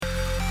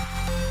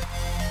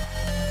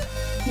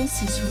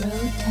This is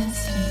road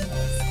testing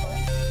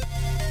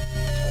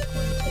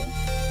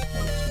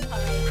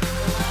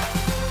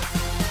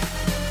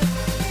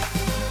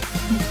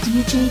with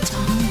DJ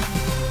Tom.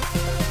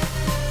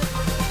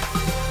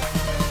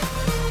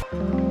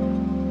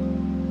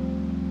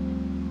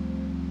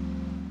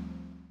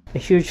 A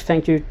huge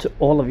thank you to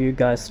all of you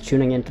guys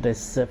tuning into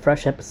this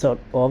fresh episode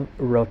of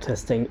Road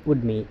Testing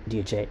with me,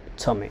 DJ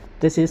Tommy.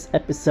 This is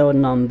episode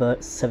number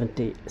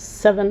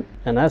 77,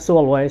 and as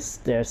always,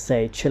 there's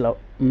a chill out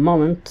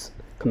moment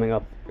coming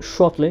up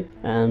shortly,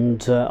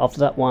 and after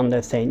that one,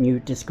 there's a new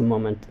disco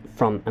moment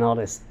from an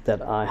artist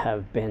that I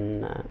have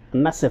been a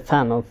massive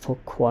fan of for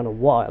quite a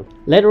while.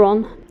 Later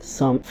on,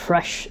 some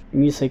fresh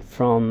music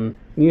from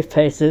new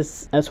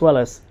faces, as well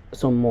as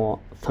some more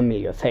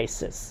familiar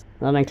faces.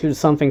 That includes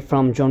something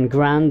from John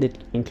Grand,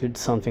 it includes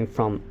something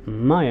from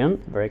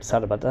Mayan, very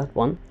excited about that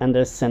one, and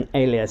there's an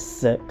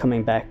Alias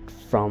coming back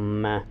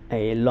from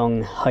a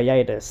long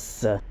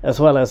hiatus, as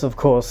well as of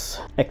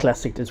course a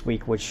classic this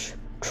week, which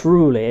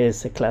truly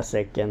is a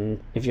classic, and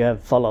if you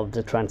have followed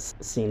the trance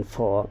scene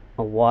for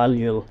a while,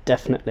 you'll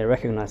definitely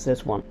recognize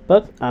this one.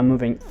 But I'm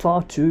moving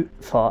far too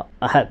far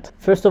ahead.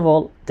 First of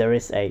all, there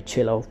is a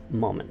chill out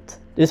moment.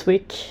 This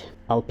week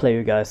I'll play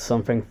you guys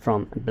something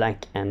from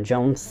Blank &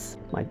 Jones,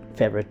 my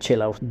favorite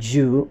chill out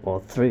duo,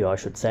 or trio I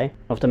should say.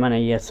 After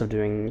many years of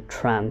doing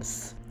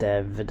trance,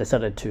 they've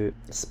decided to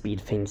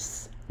speed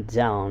things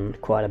down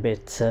quite a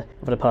bit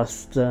over the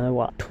past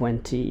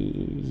 20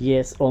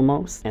 years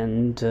almost,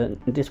 and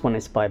this one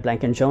is by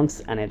Blank &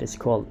 Jones and it is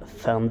called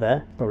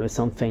Fernweh, probably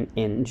something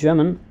in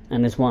German,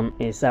 and this one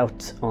is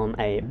out on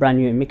a brand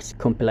new mix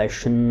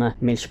compilation,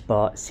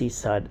 Milchbar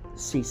Seaside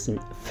Season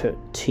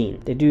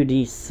 13. They do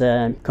these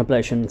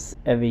compilations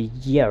every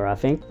year I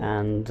think,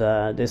 and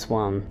this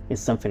one is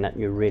something that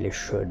you really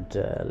should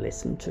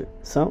listen to.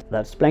 So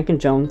that's Blank &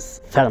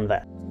 Jones,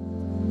 Fernweh.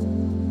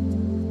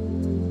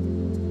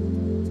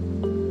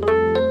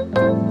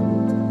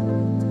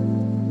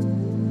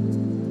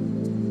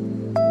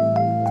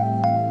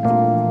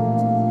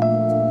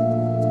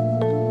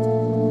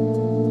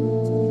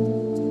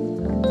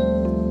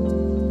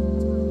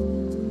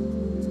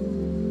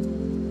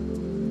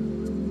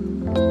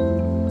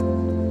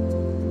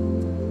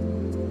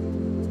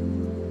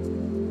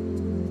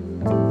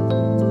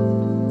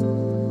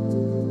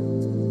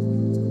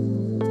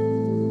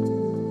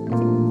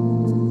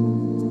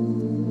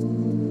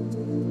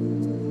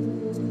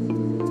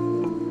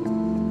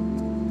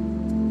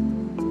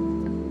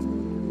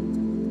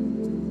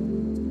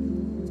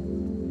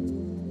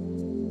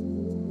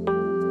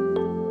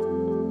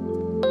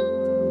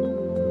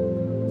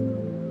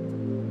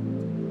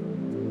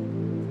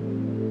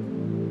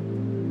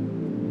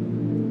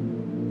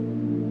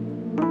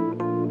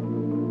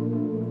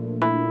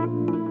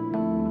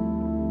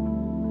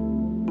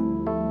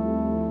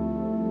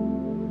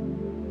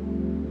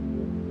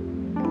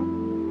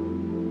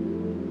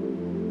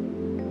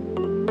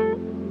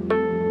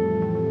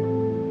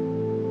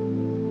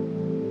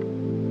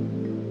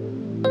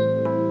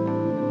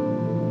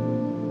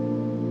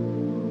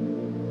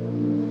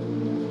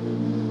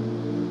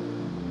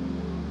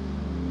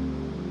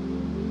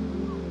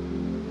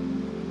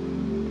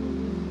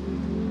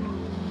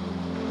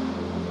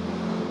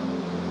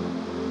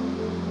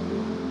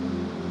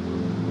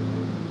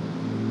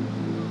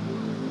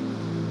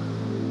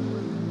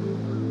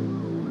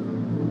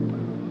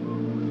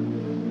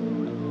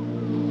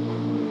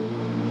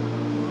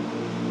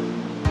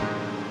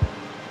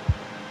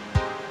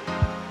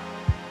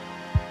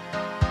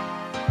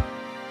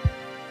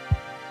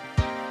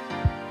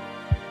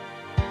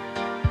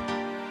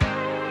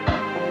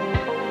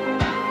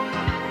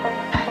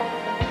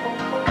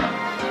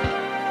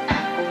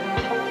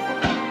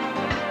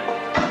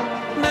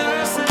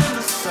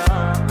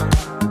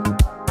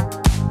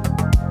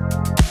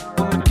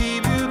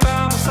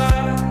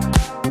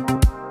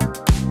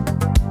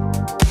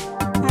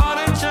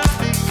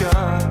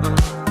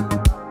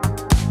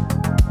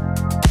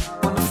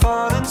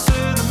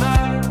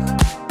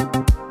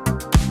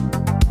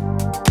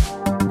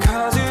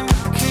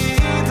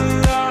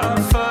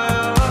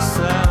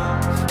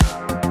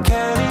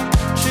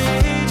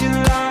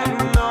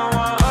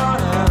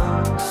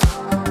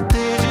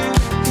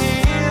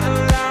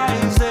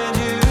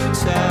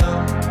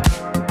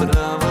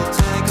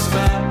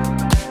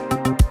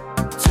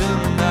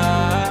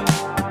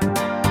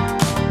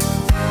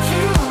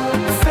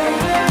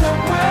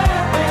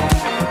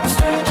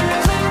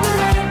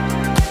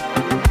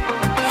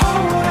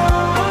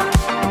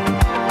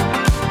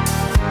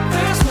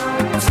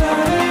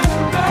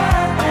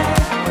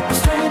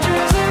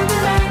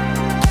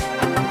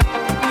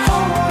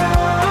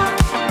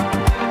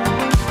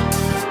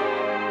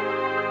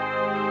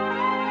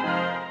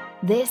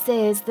 This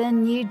is the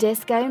new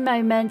disco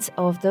moment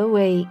of the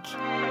week.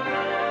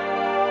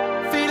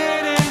 Feel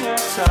it in your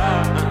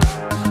touch.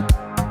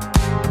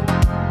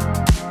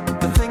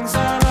 The things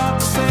are not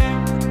the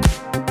same.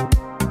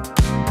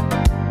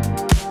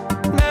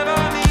 Never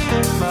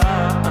needed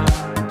much,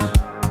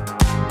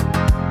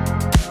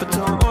 but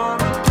don't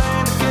wanna play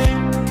the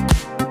game.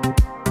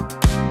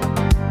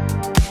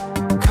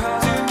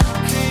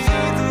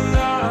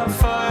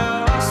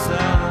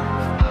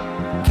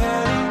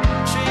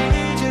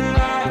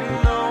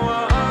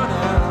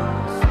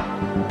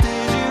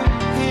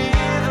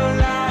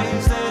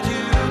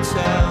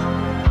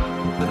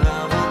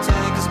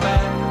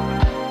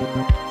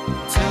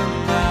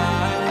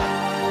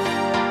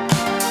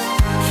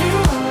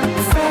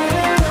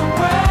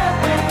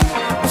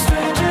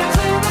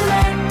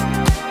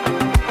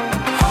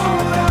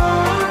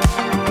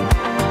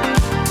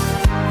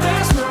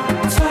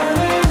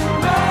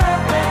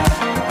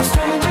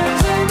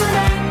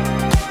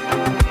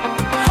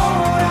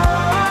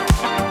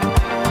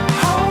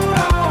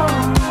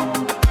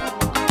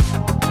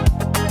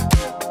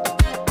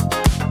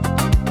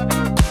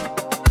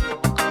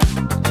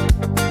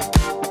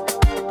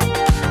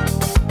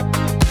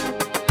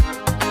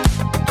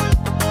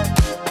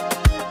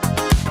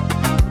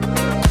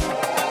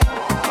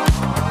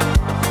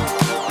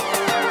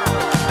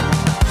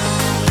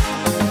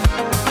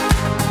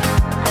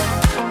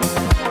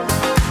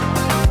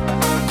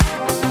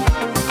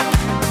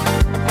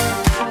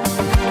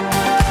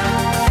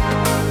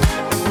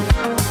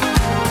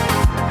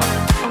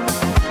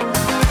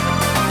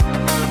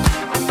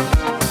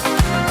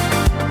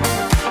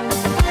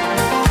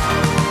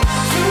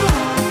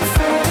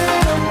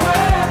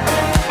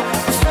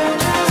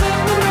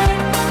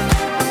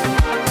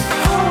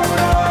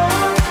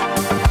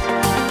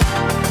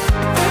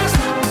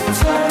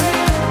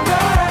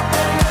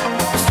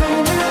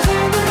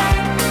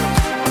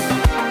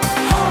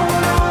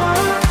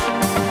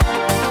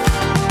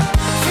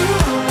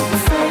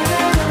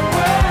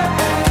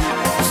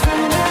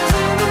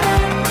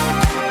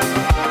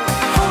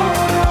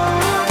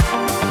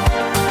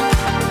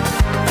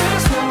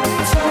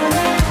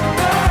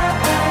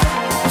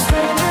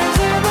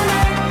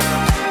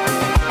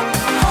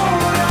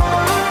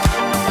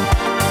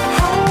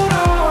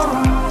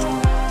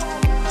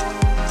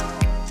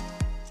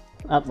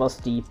 was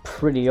the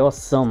pretty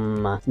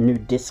awesome new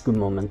disco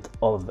moment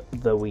of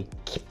the week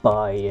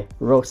by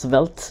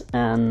Roosevelt,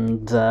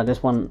 and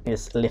this one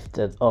is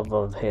lifted off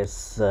of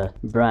his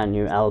brand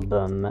new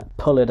album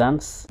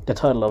Polydance. The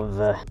title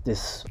of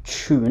this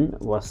tune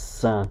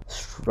was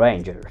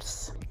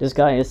Strangers. This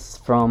guy is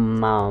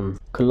from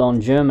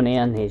Cologne, Germany,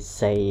 and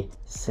he's a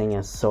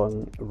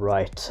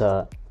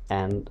singer-songwriter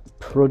and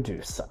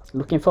producer.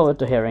 Looking forward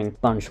to hearing a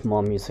bunch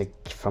more music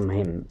from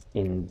him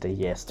in the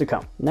years to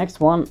come. Next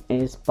one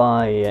is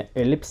by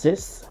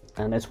Ellipsis,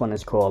 and this one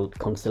is called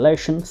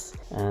Constellations,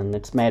 and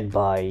it's made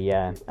by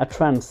a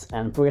trance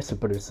and progressive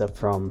producer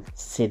from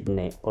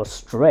Sydney,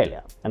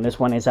 Australia. And this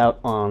one is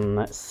out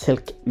on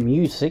Silk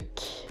Music,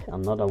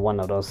 another one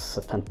of those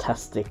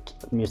fantastic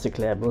music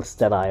labels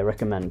that I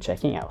recommend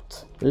checking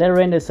out.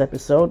 Later in this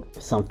episode,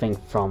 something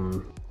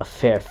from a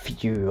fair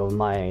few of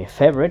my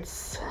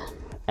favorites,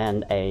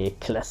 and a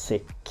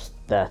classic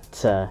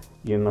that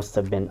you must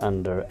have been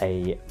under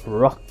a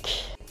rock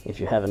if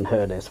you haven't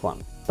heard this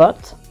one.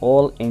 But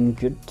all in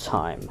good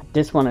time.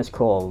 This one is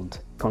called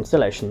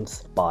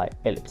Constellations by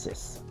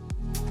Ellipsis.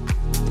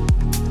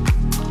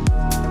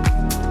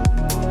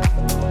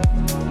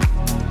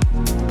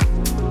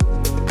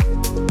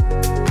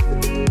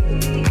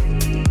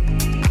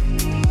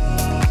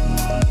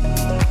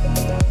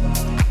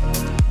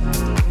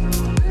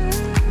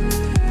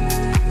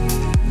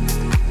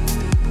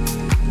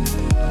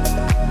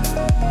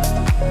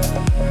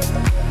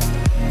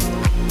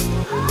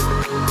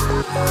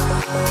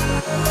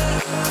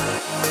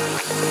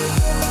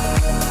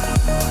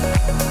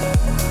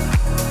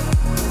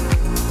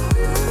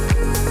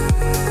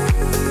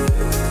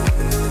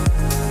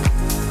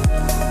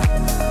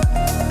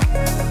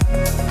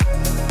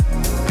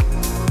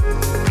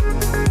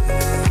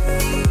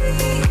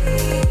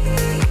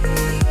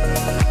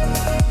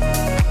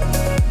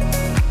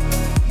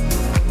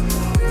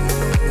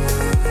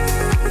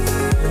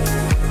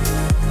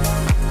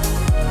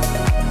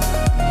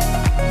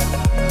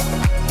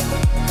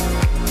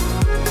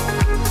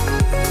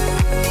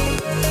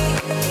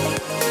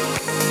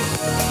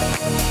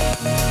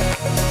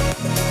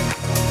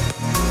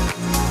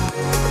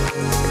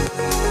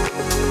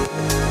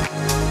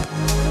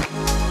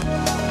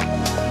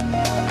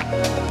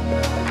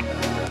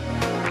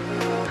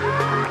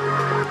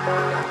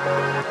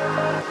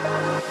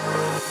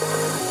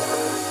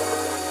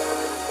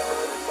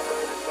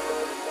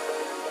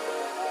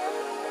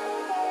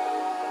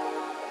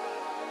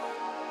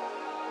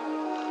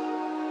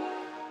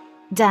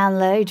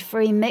 Download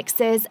free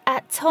mixes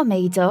at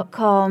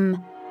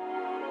tommy.com.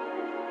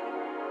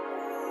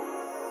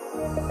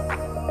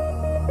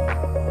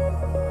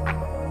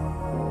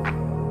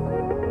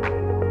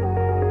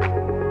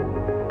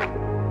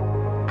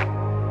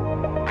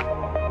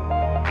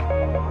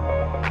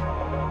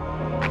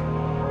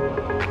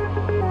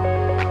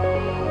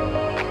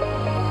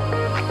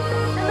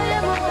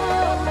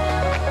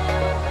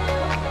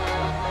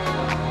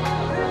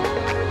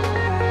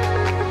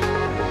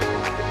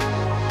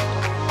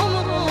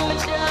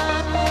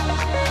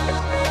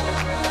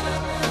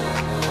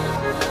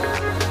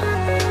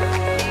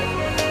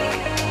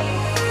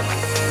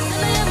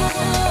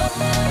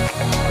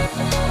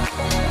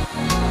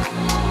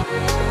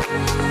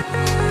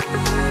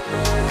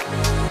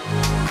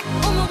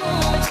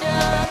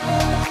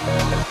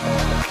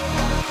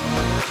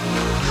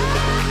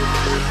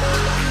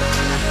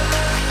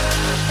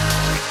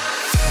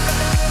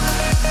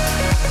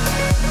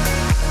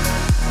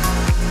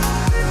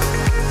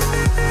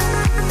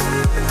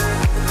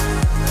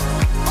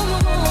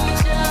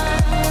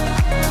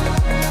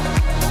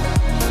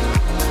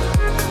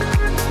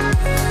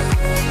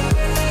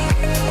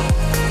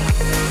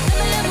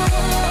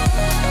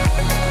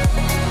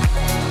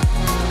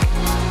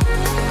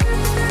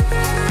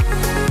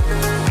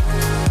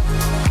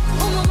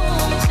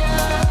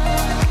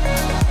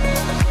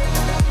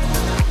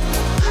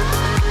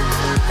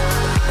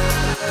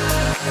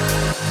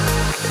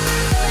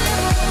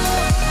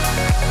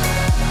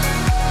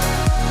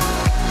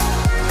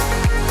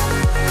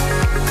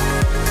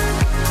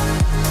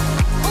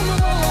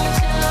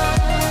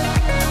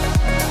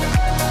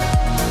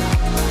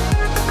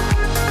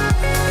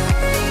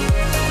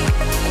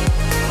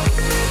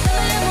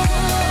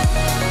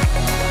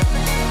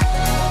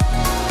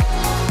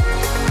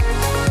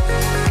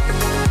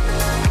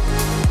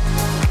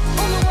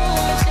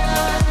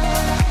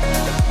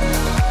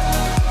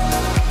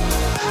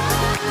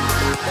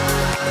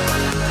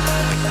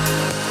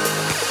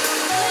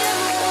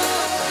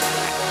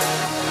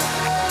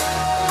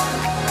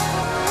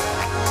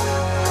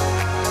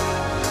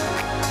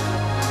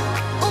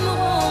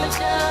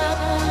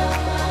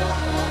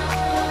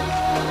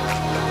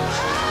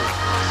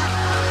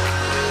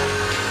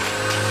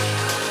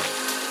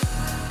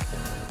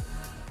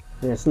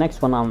 This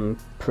next one I'm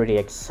pretty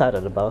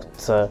excited about.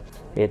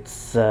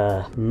 It's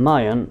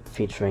Mayon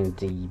featuring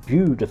the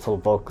beautiful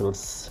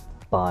vocals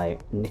by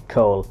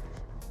Nicole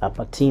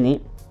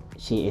Apatini.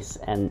 She is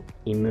an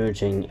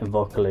emerging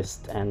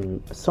vocalist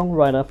and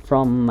songwriter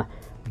from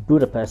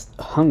Budapest,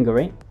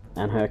 Hungary.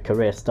 and her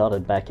career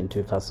started back in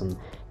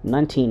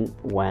 2019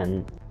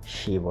 when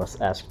she was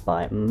asked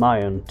by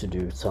Mayon to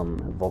do some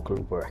vocal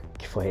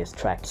work for his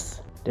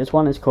tracks. This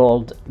one is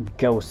called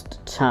Ghost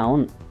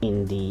Town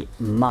in the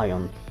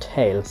Mayon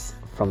Tales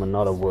from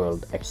Another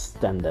World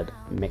extended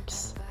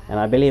mix. And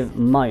I believe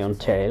Mayon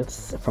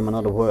Tales from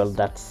Another World,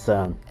 that's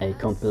a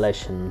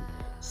compilation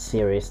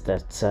series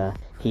that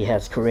he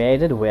has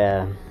created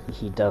where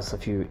he does a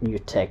few new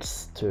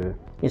texts to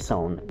his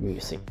own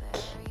music.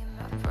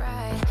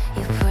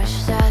 You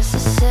pushed us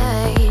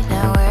aside,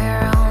 now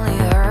we're only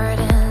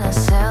hurting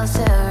ourselves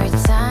every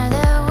time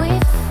that we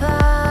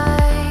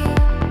fight.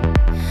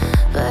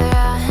 But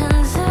our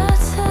hands are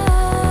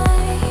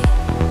tied.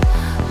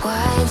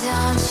 Why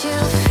don't you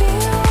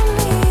feel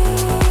me?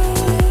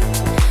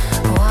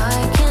 Why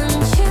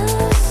can't you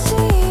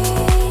see?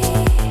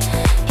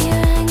 You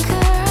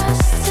anchor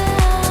us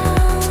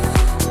down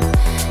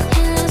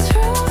in this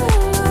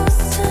rolling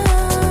loose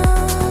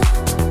town.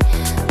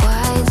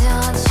 Why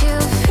don't you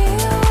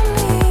feel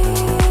me?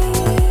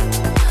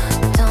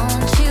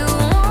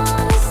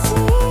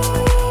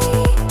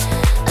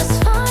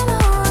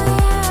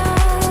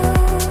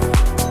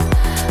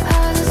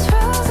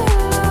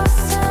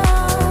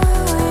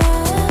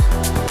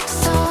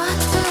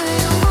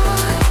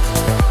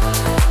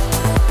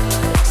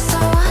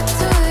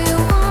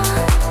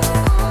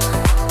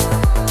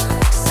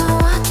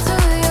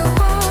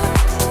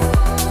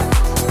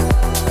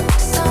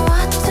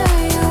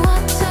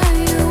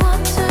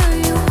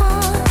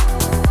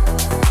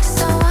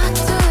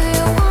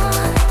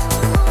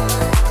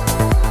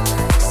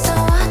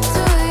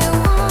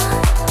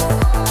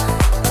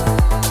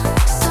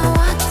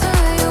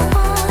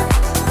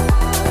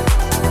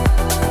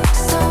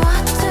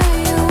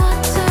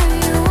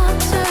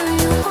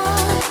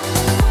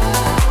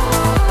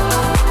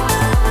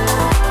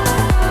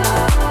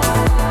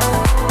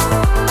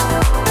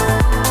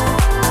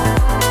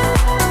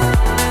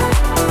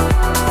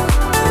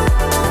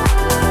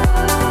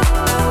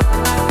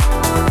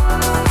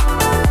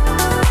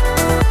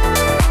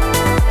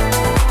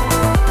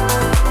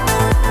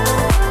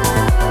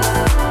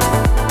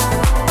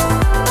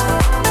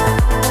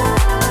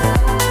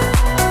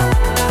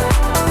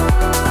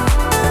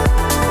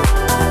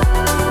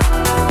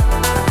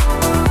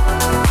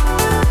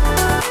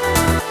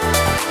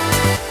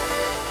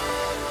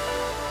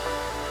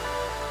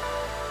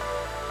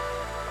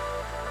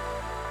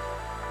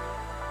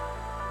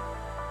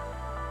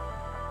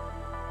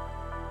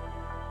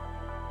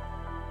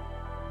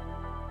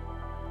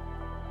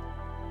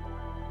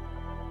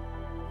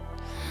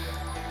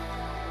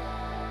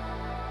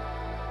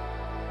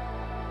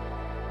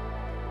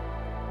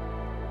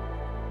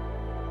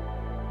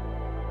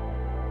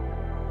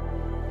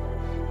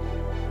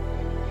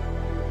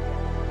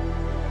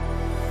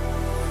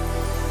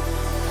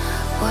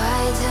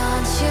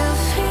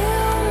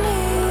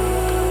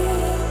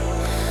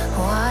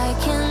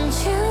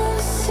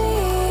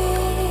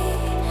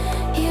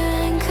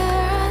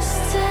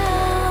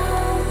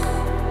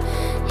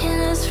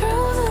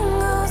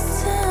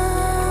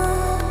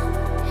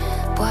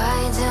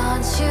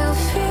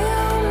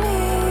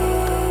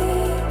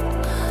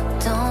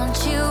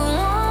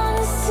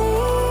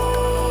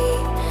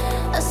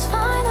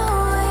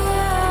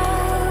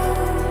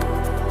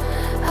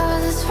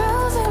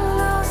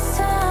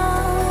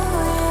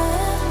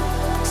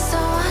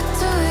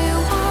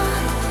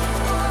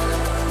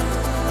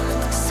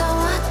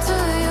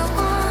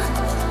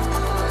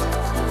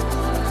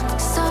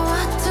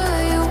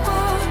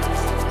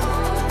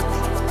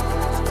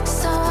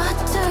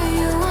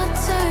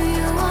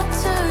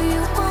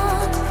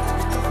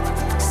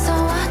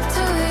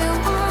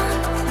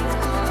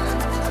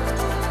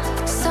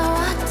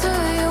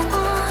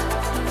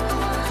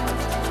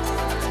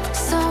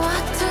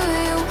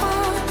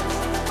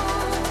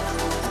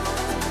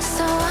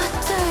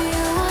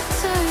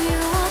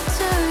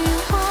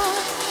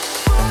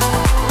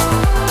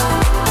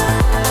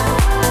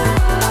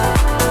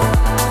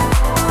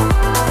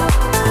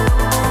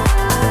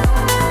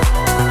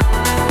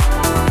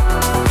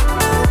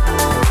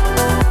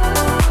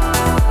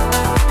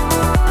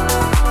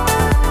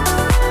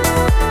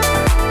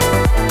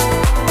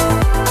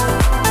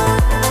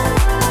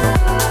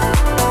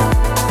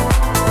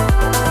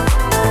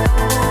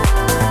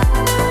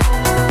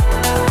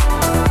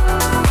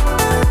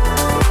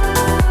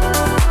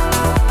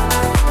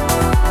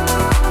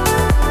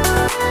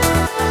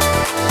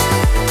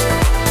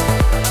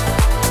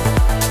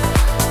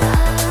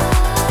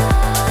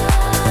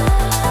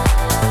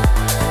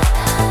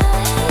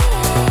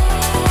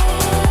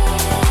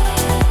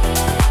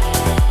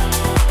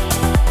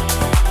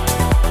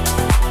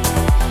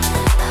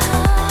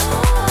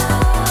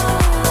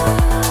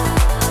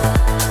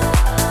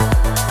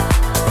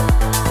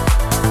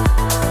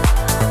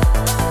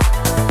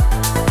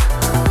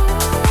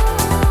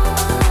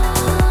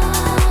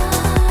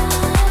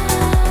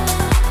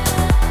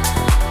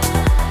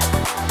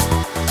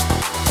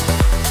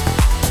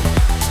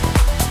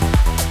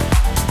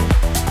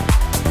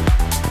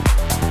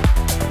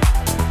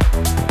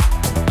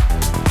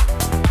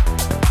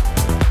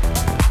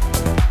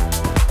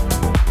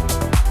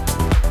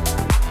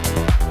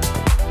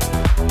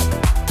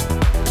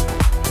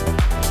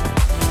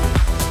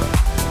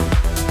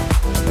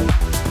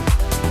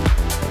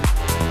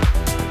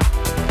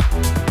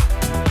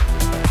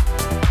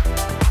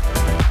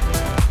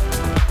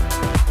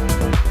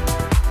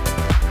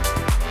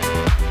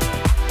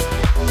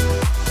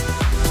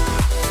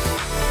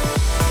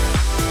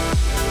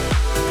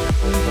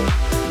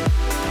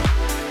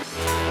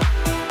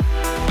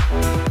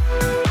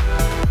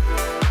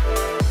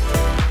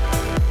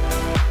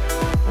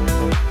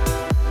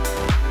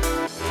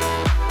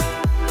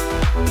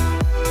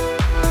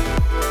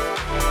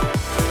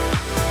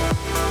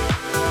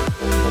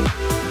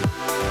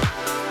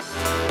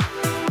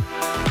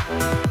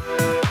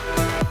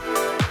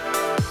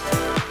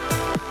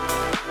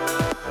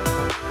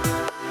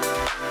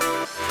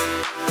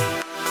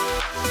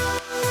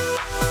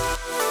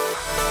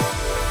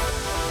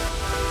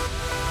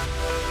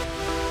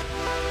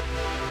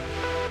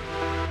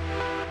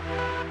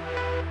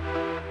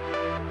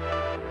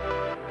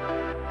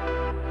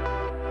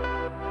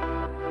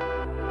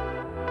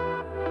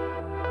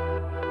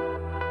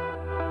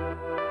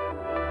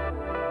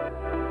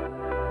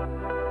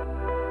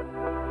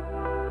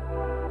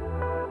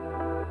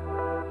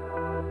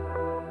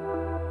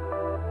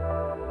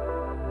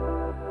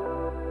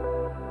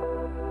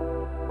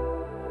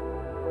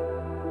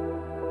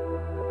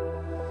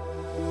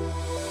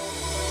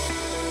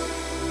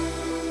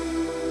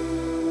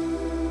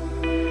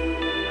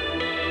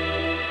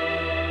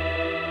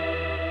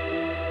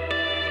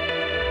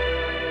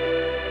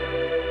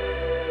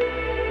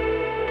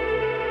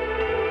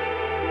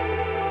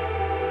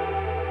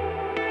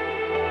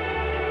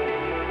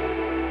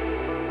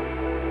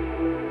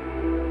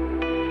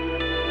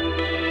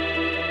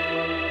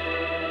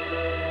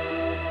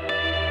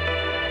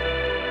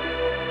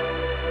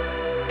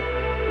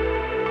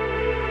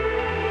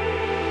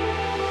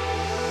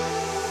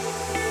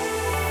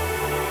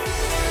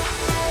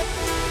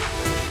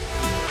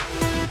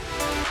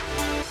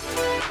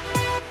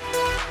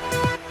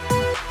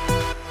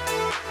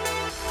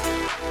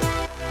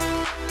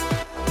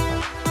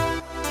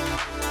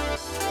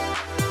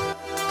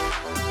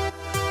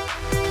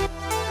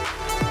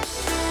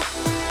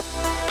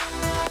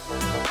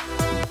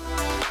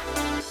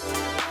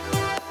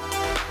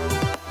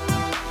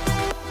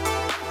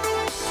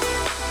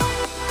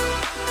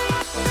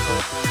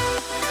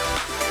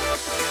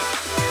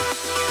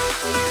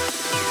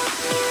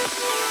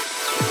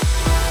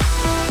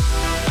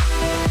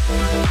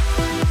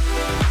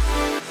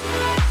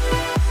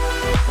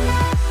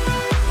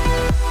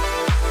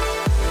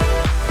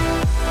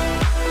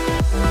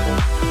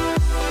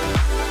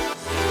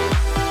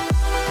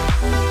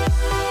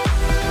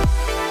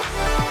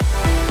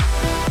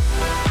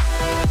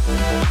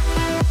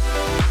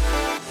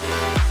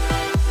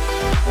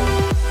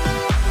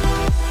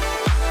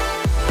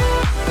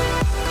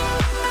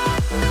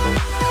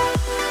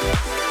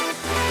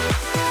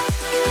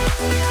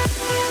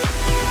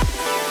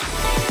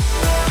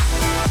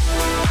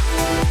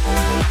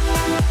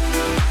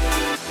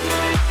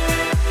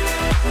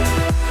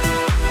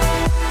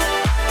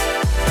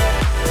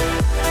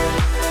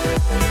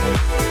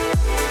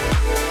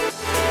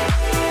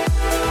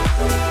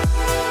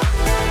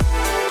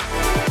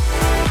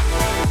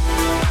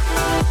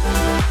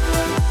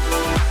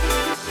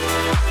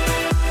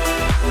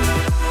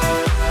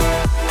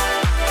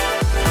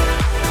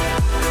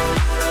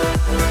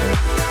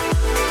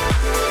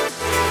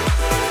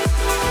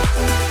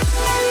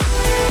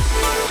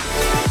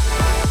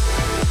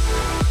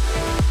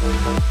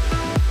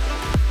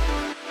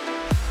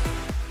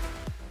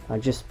 I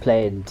just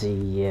played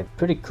the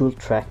pretty cool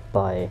track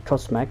by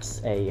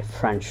Cosmax, a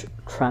French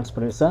trance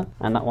producer,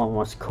 and that one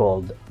was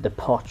called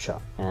Departure,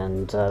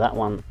 and that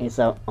one is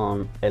out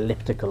on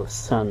Elliptical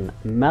Sun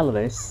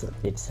Melodies.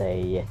 It's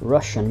a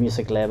Russian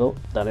music label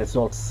that is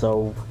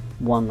also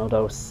one of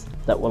those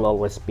that will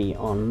always be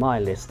on my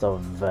list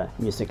of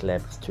music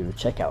labels to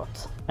check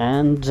out.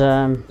 And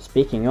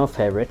speaking of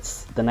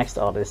favorites, the next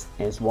artist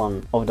is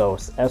one of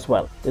those as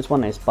well. This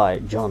one is by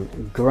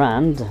John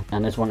Grand,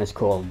 and this one is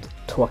called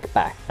Talk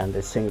Back, and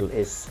the single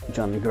is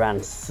John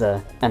Grand's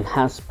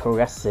enhanced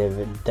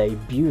progressive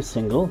debut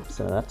single,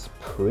 so that's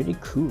pretty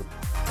cool.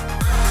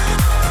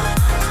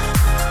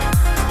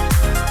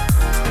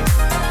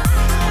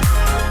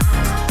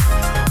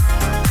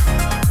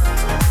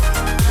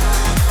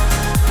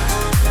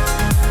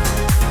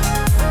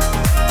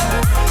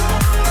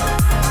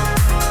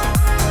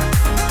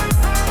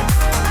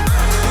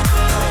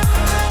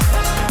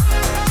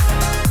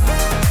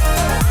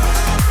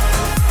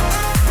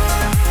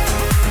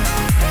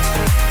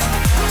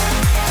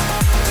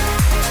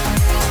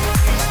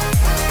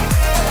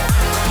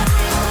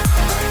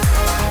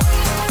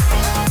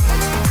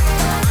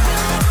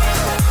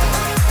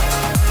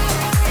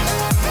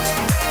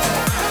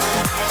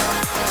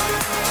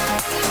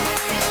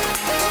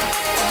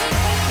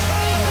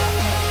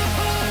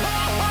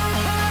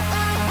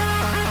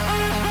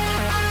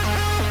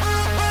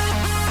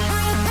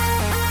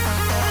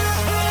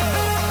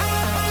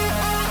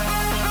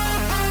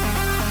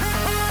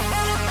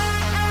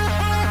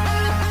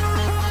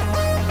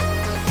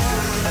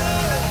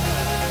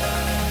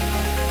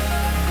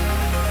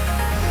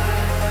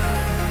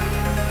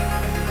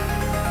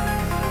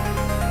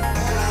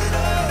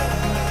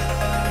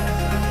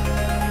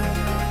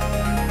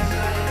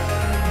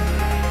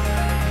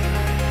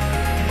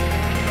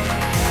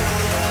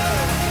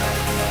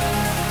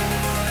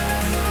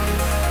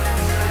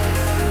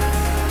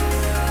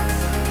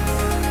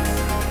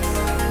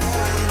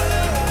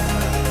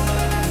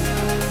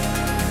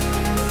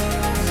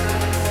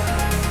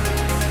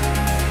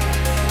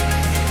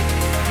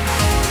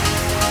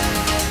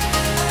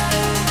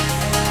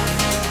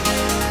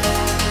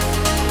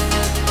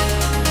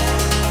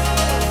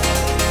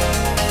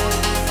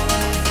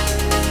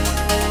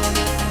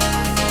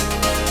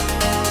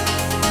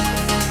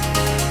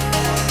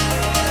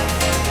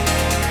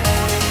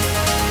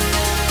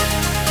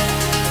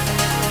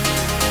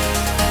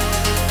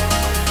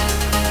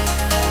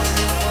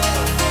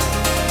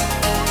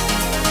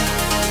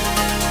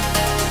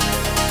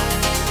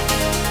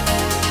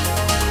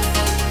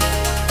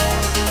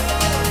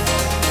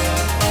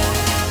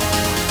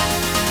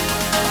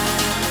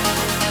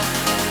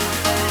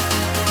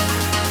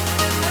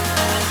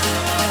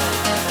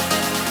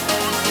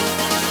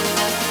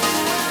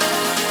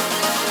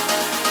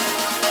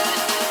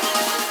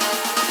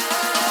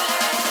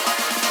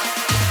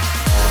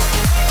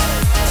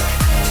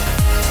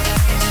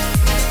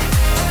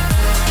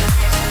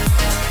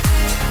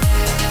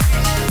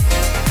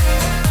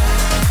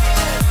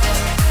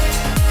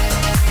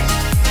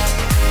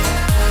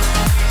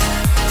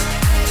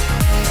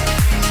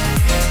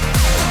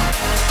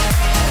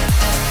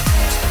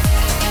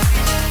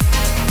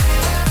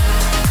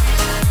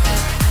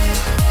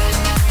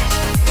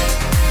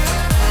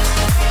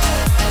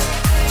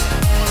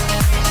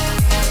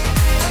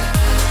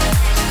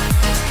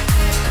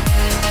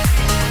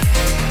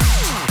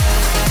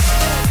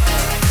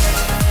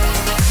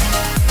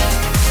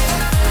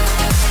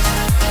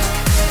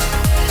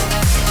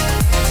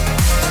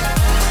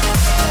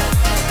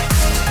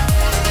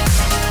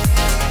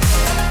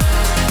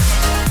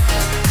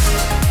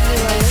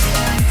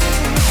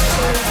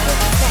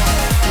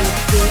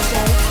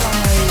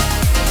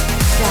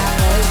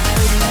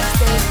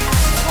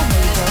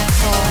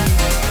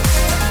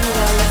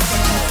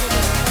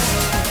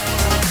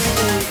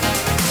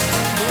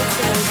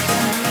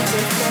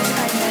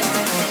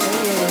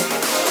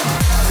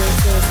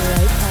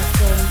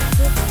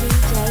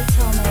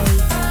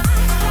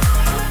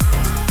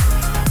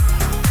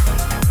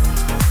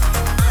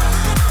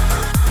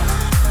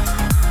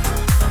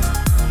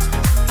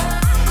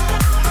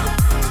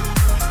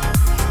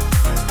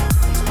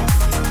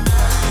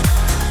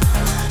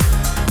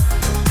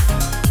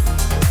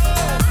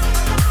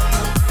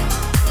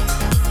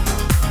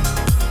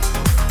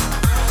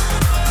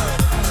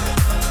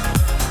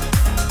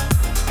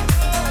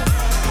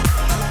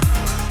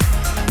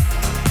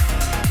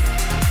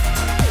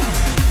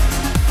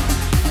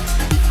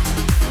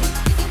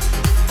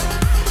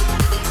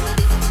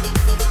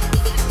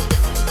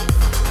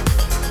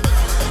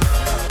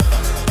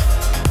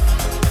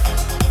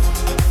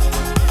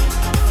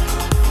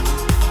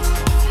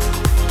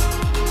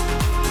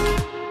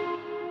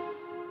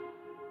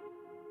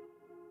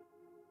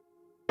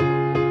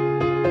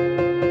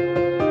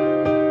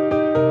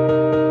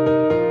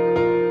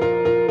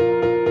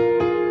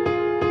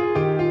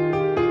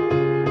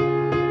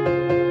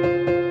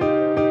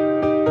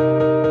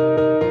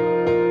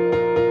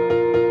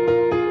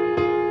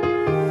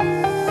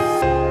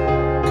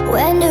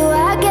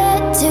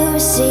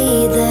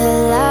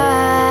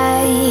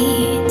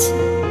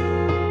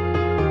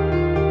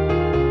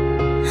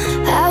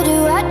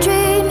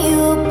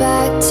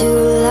 to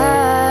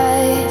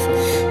life,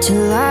 to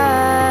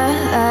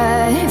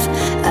life.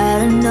 I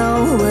don't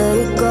know where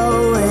to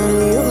go, where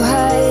do you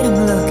hide?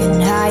 I'm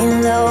looking high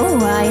and low,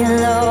 high and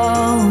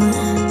low.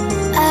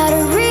 Out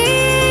of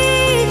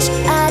reach,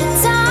 out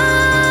of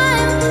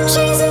time,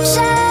 chasing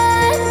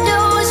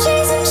shadows,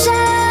 chasing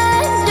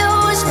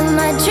shadows. In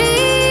my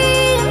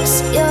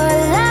dreams, you're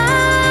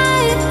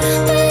alive,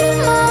 but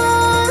I'm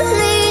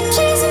only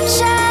chasing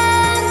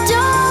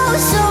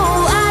shadows. So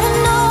I don't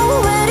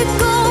know where to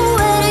go,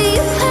 where do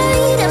you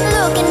hide? I'm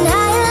looking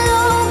high and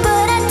low,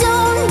 but I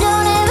don't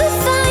ever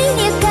find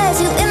you. 'Cause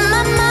you in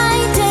my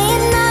mind day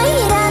and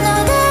night. I know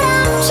that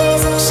I'm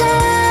chasing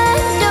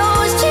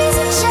shadows,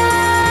 chasing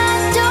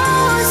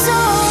shadows. So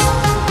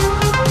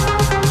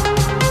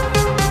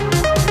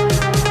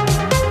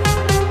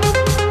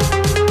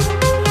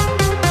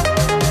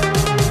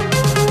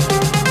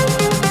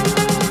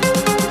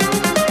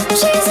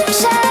chasing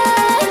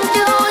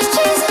shadows,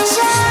 chasing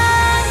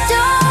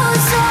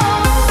shadows.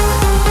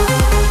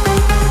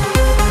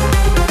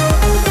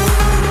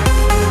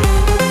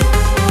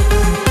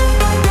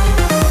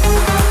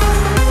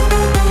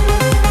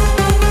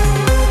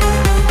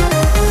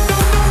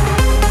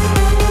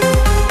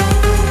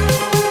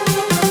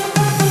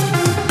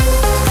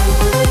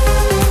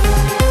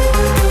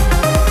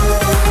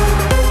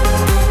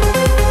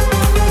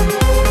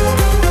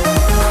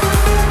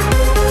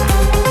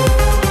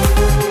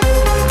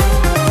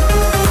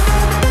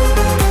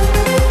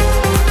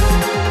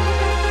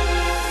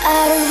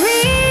 Out of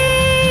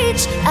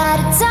reach, out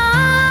of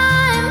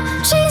time,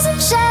 chasing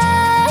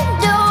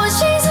shadows,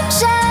 chasing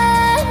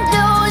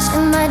shadows.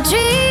 In my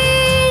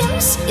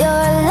dreams,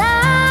 you're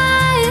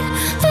alive,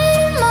 but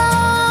I'm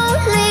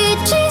only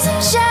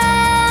chasing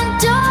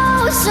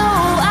shadows. So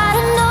I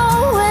don't know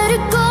where to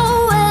go,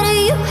 where do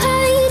you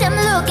hide? I'm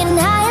looking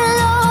high and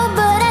low,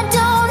 but I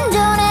don't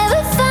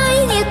ever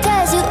find you.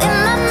 'Cause you in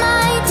my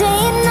mind day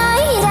and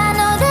night. I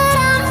know that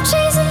I'm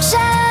chasing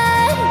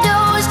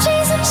shadows,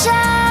 chasing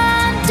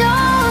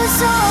shadows.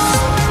 So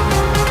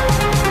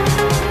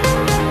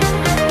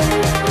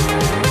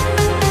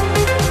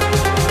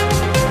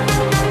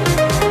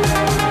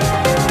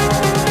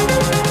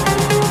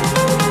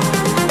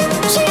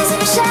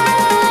chasing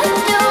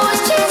shadows,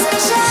 chasing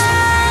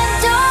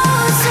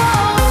shadows. So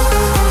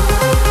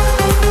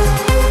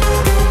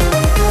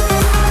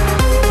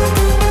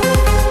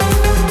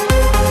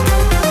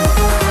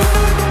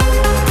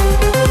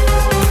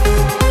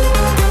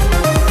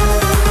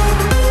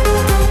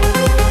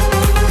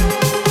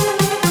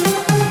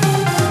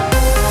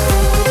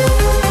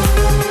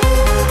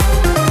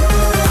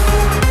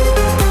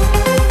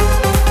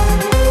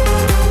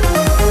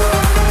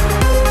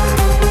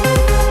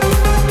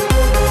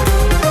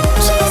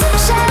chasing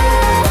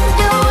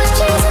shadows,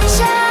 chasing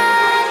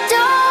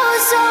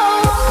shadows. So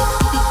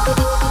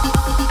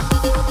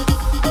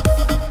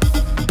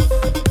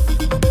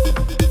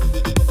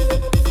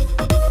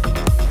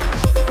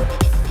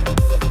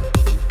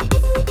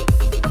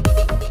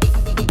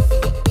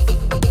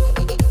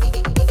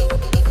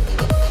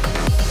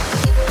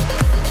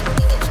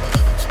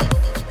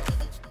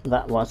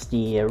That was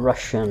the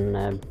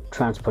Russian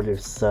trance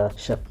producer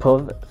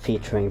Shapov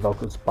featuring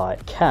vocals by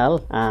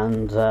Cal,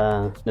 and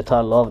the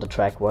title of the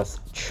track was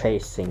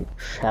Chasing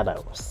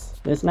Shadows.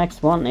 This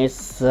next one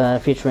is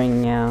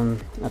featuring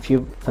a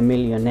few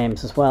familiar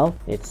names as well.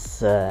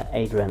 It's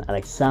Adrian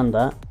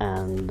Alexander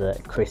and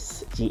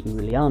Chris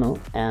Giuliano,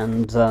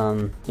 and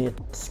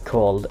it's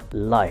called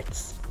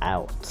Lights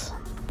Out.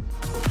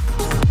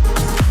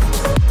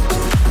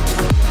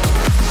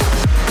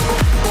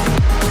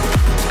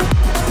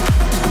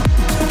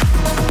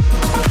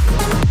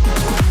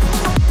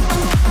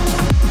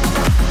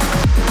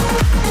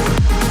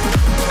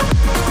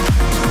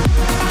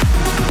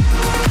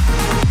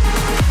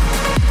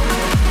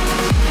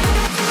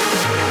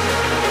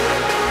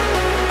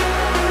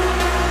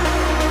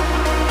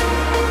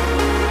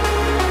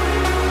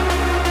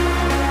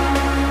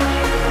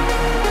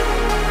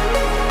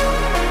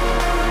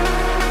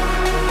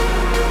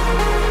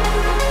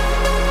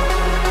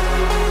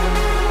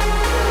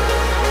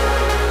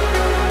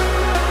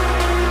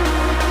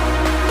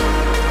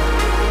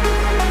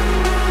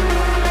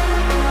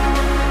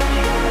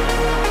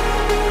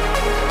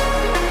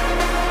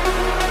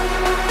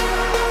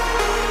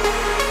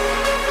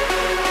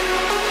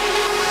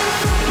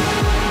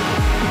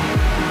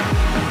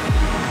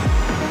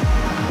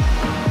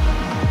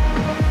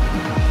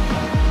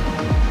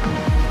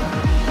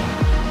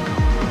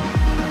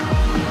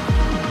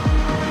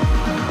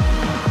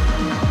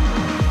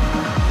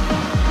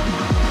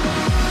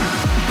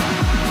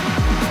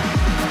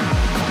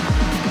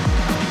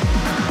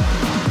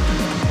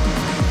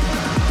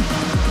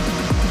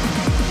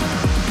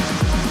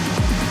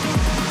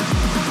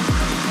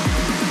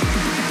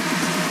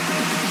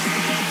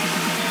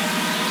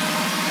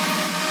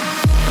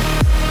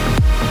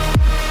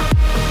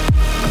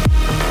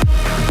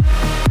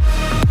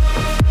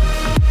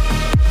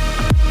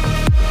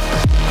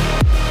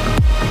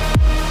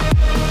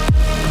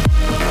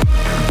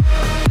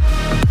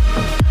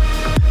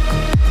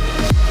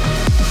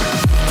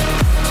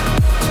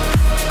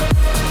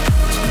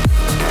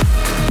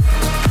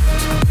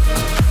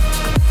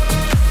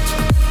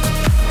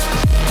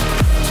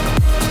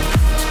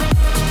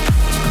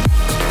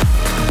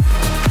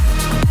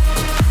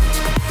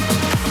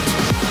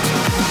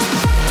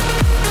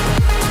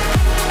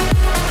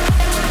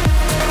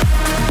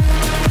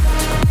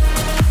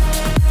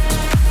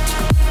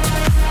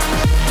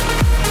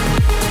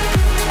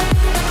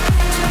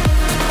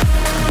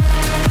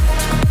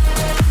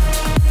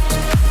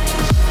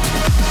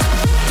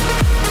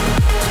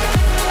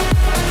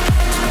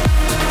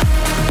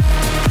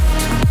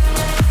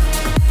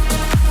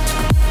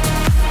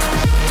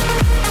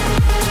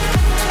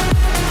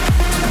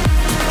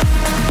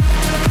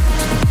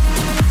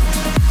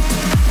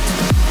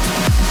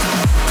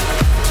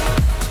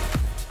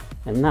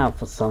 And now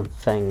for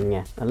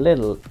something a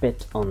little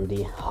bit on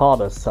the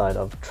harder side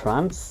of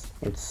trance.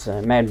 It's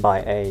made by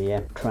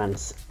a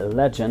trance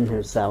legend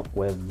who's out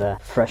with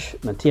fresh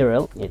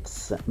material.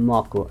 It's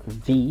Marco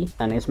V,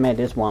 and he's made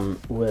this one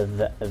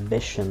with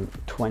Vision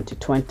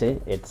 2020.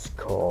 It's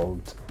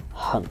called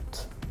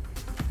Hunt.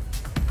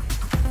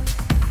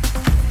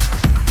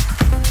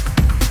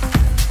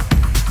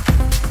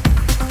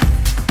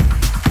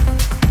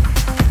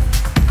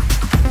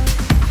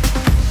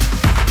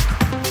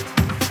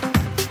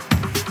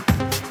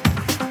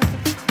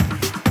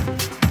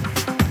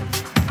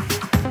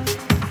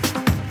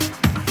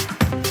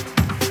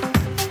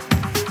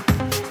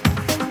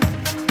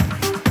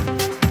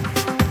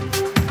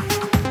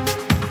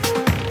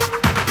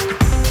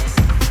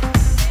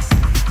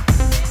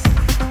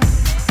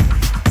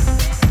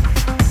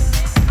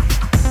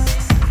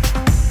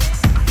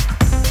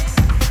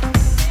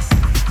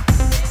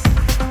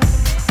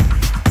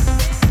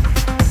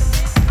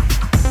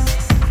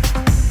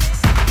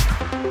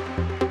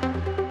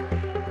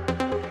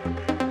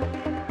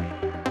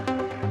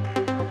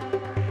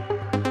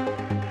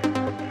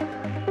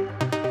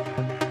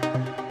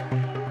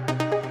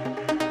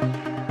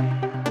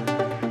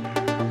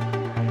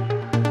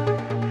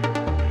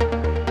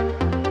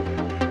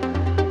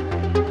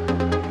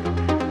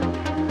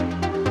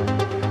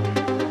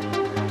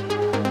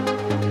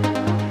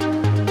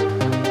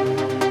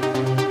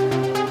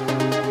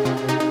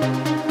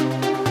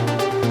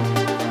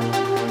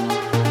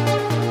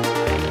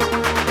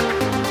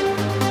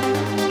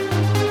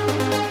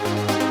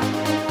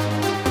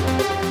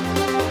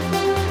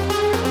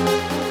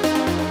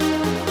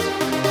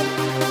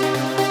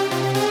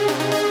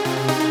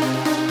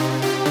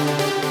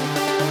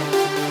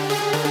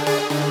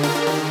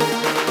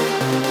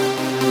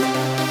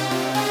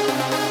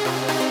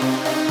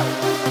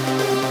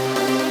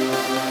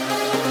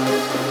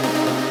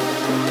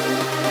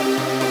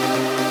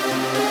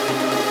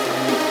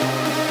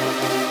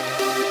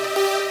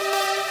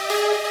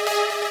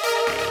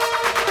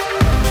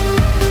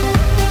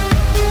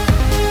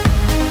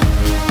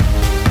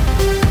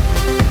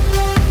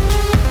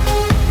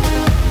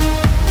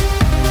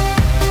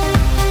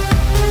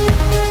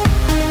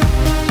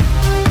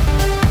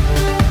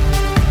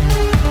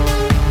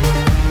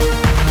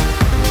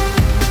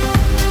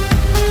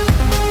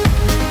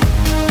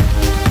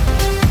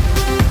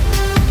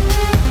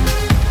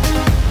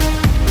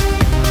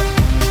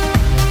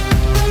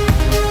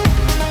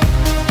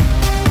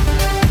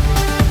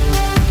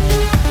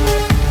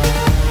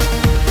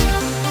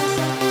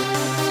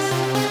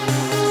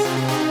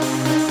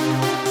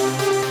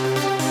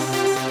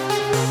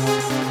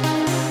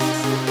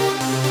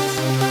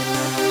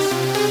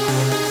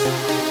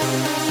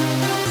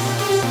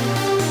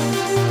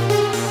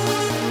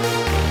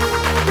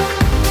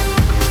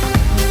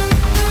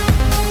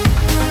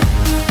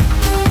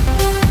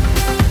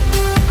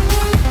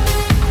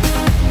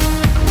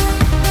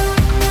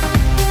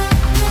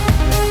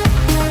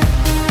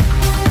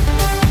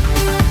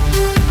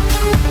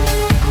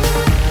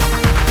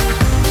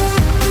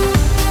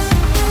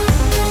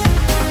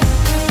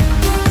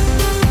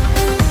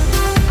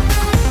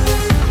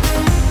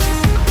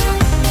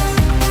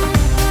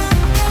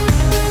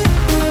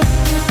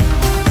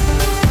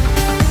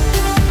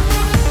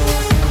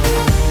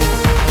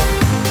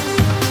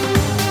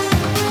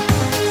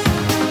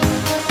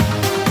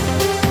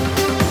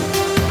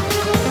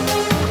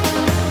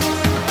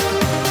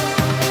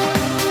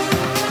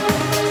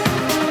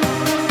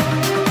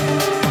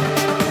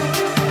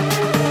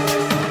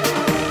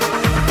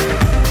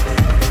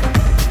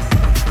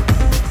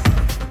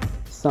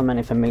 So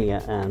many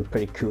familiar and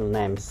pretty cool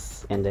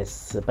names in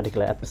this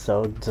particular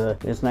episode.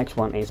 This next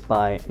one is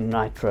by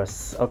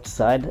Nitrous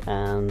Oxide,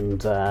 and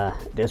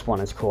this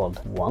one is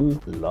called One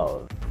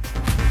Love.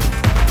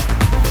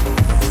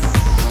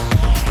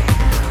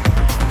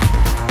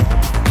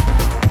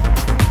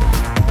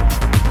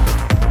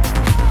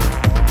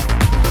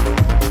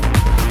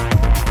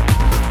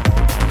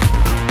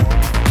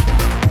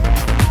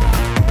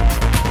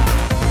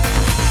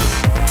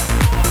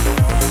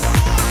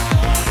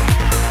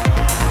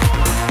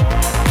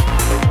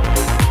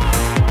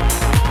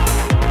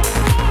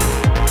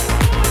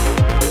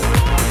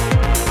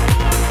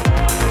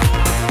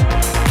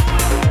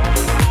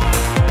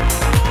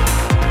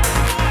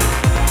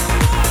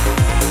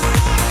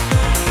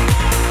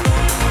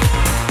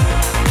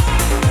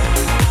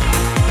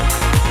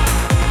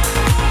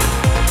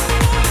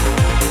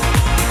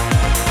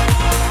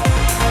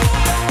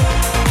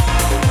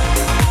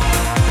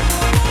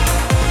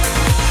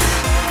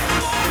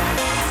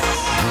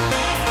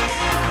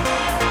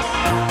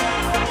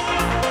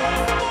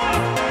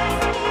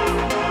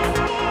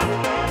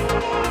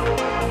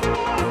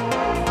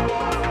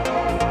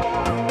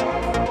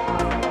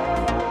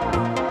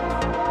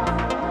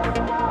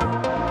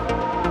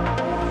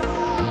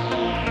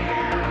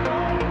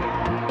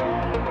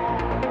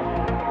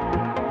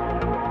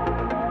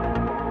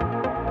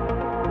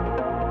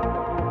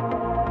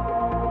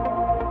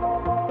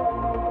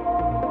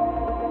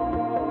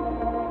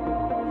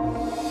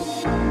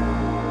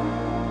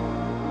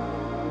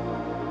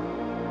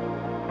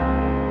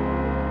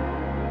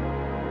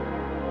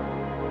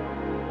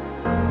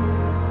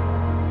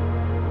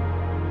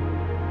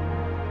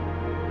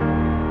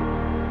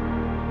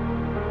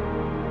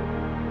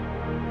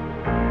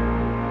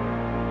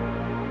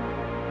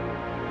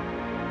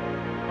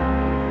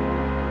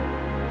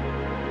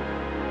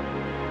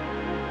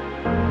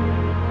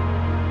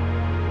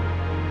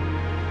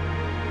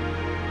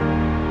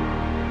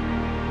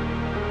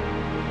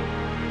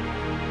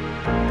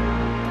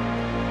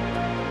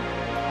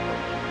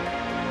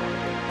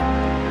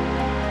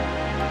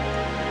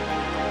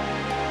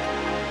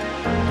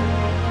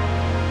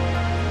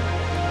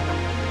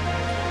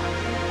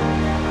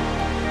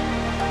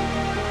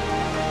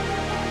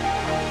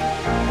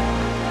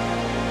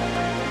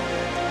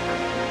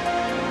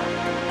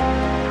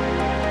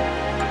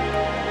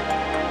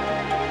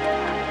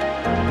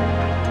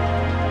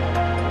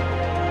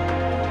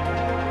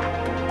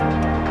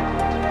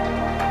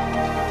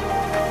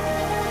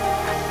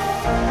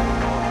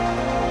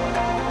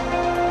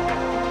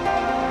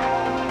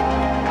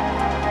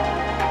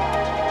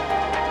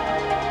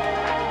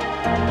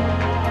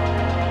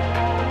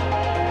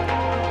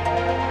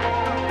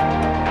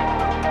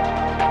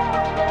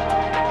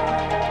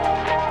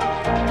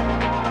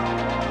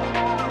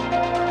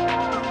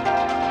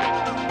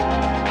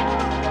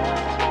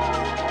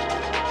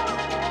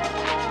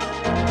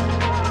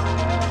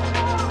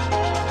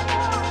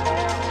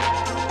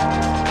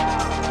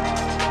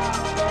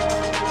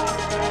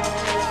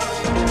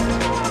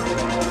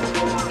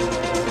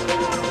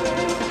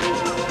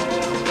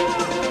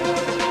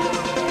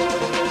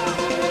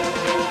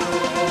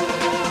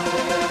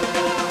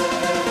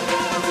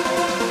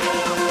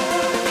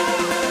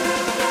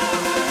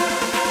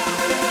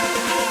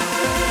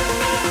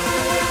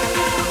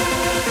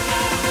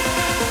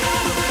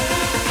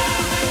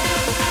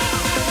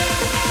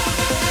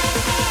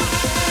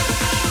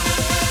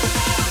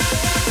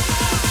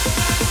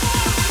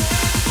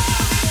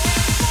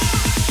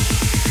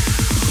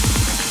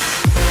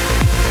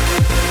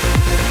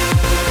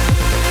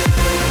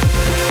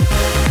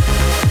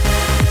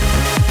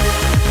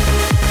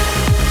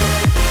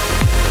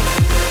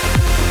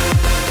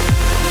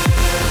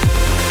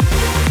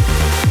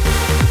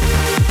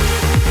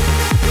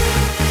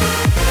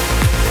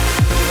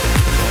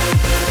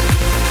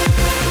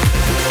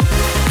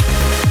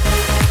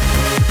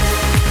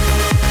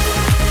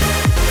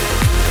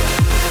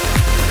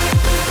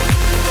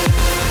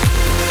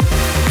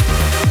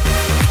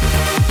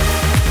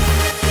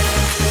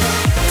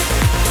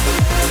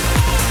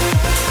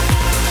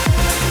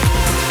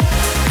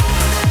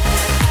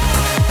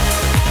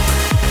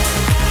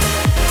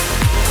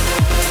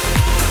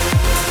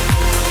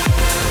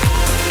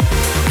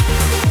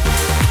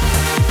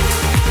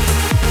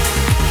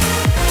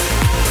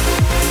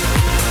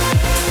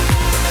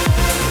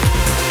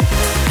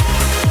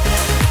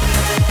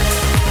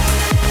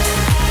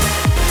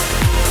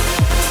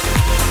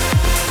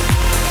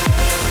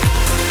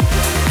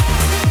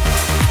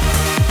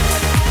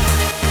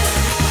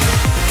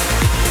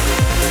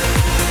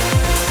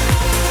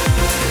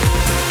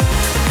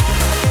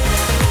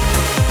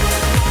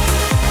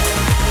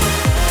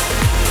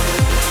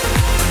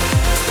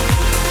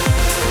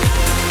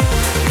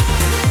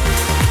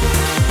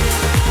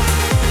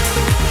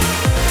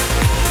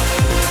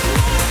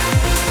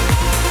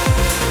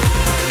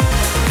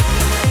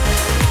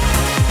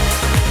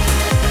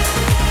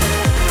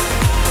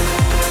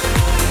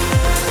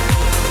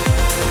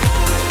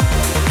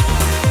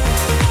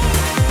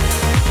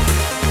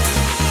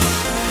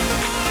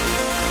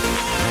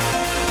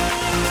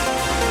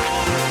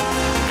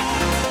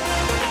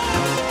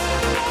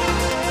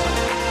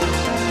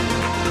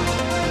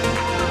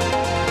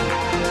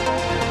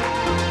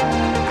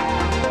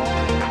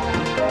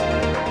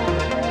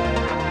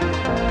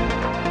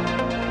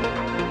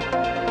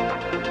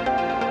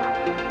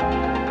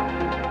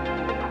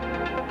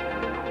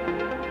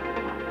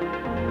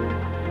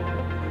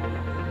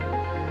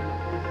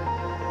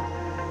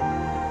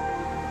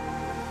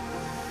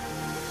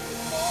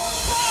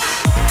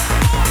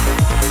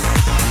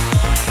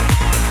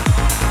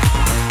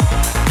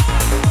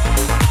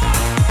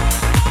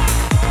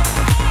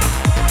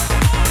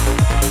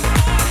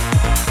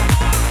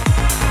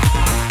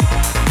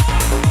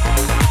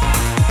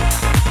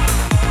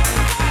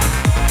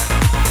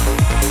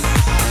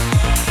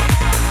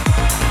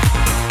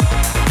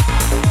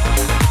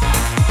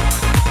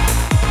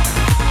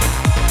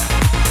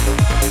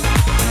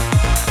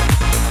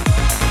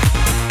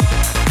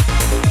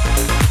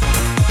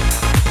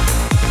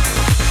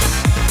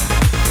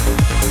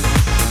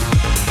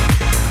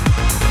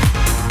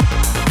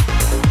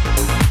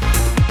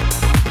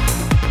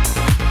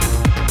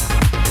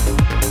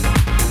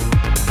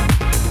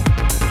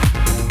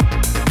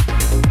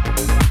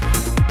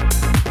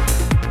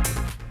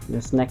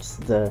 This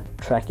next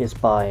track is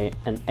by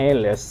an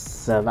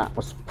Alias that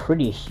was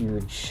pretty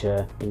huge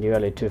in the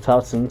early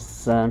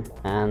 2000s,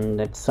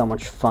 and it's so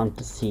much fun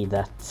to see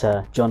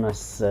that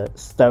Jonas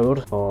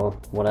Stour, or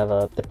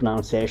whatever the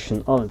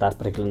pronunciation of that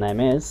particular name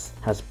is,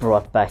 has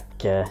brought back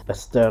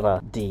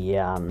Störa, the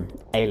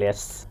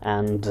Alias,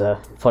 and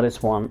for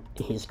this one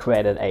he's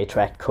created a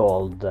track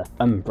called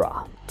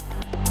Umbra.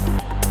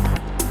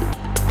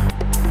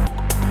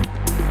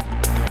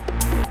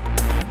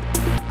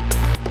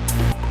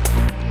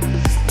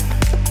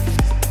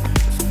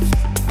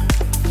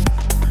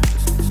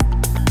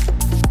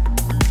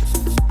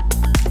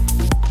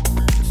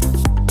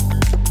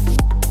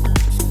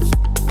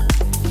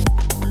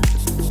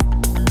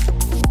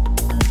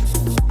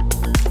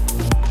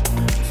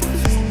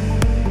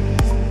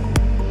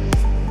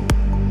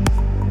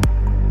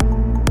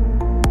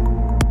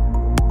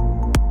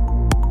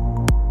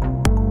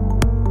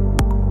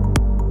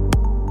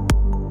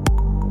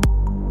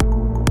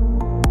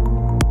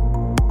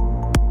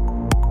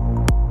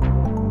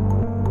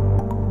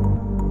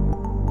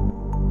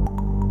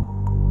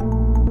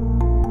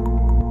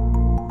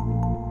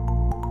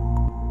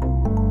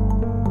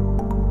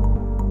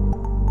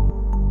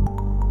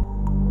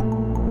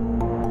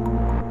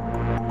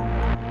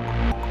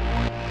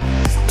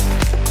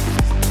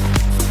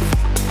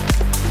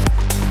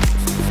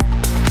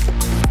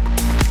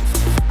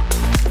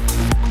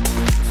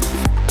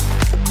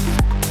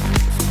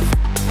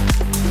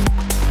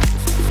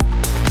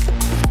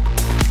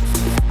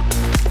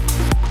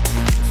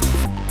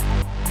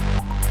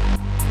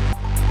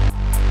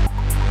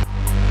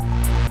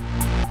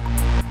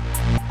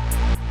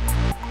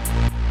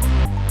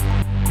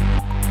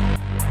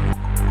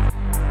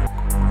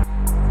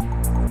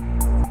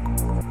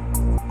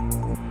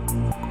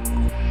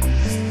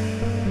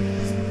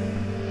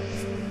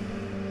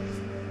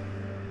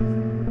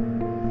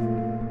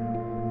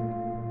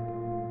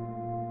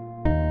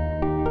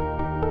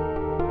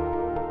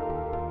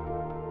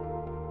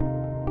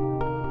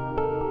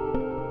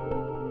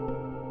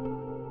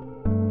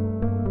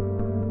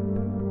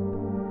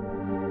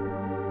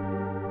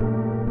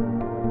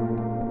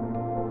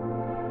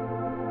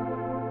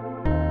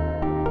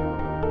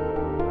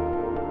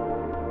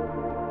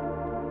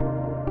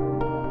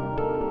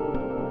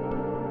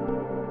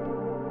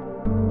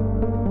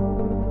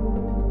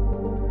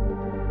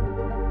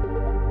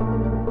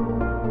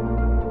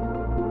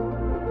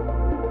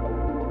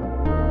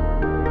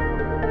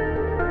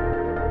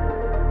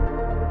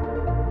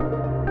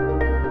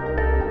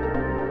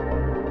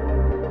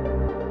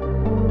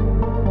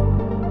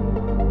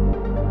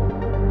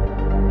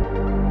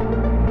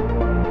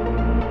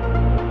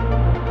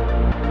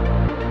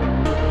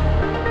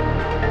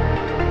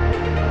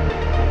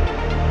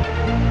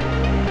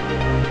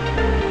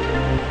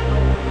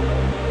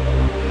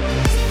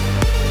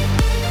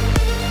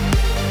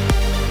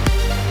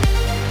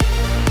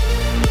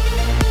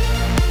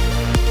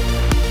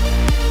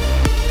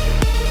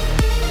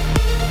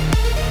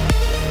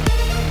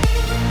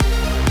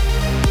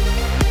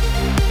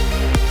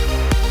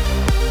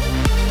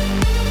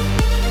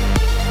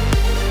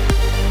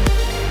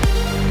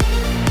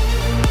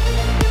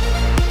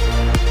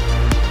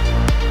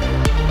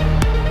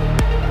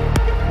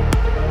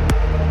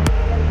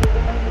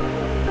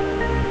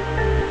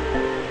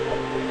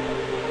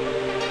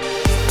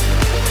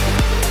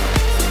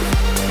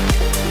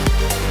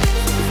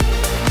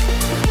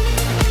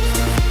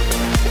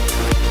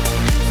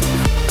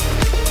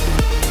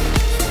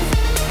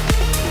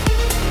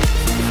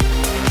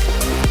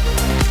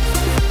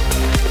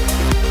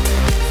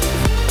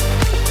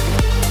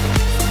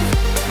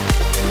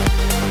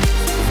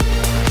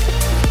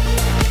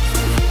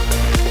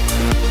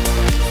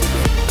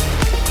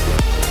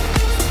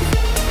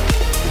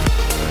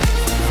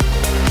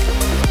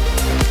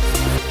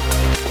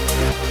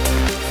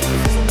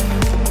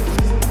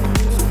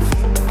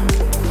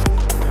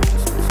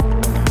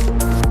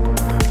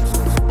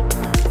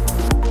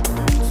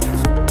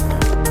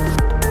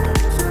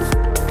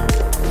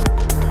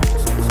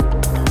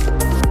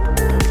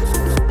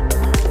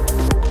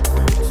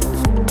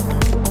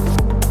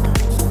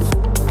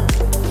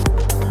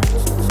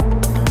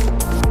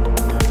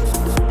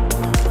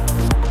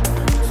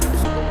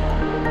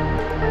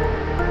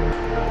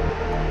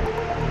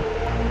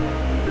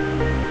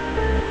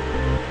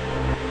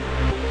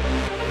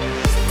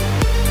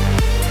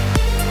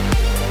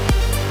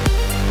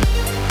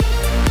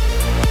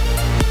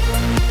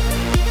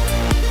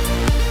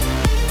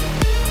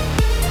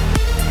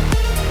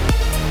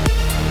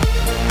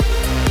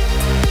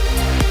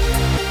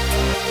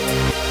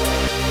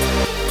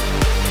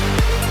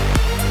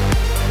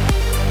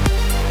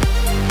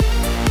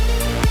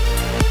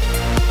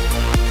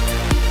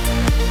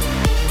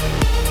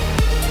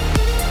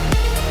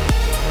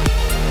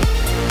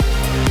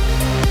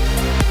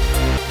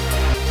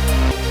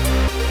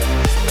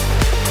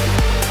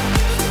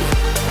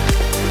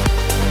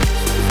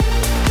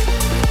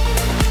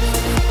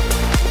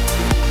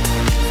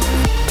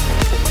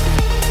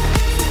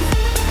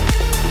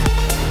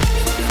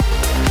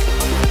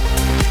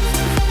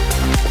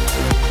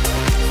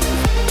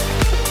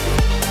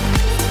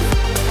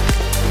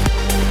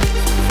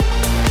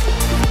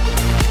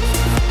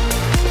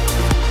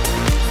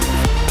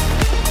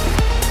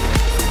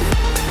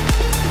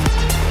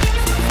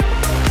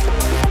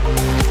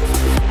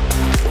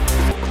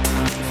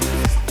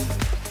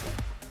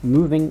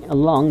 moving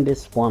along,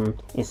 this one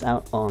is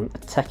out on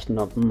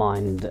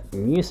Technomind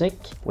Music,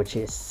 which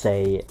is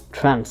a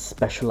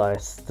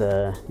trance-specialized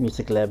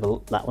music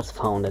label that was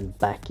founded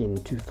back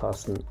in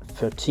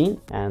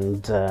 2013,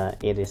 and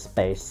it is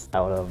based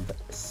out of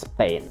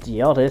Spain.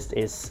 The artist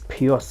is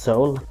Pure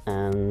Soul,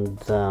 and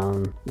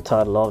the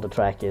title of the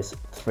track is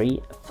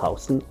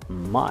 3000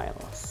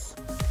 Miles.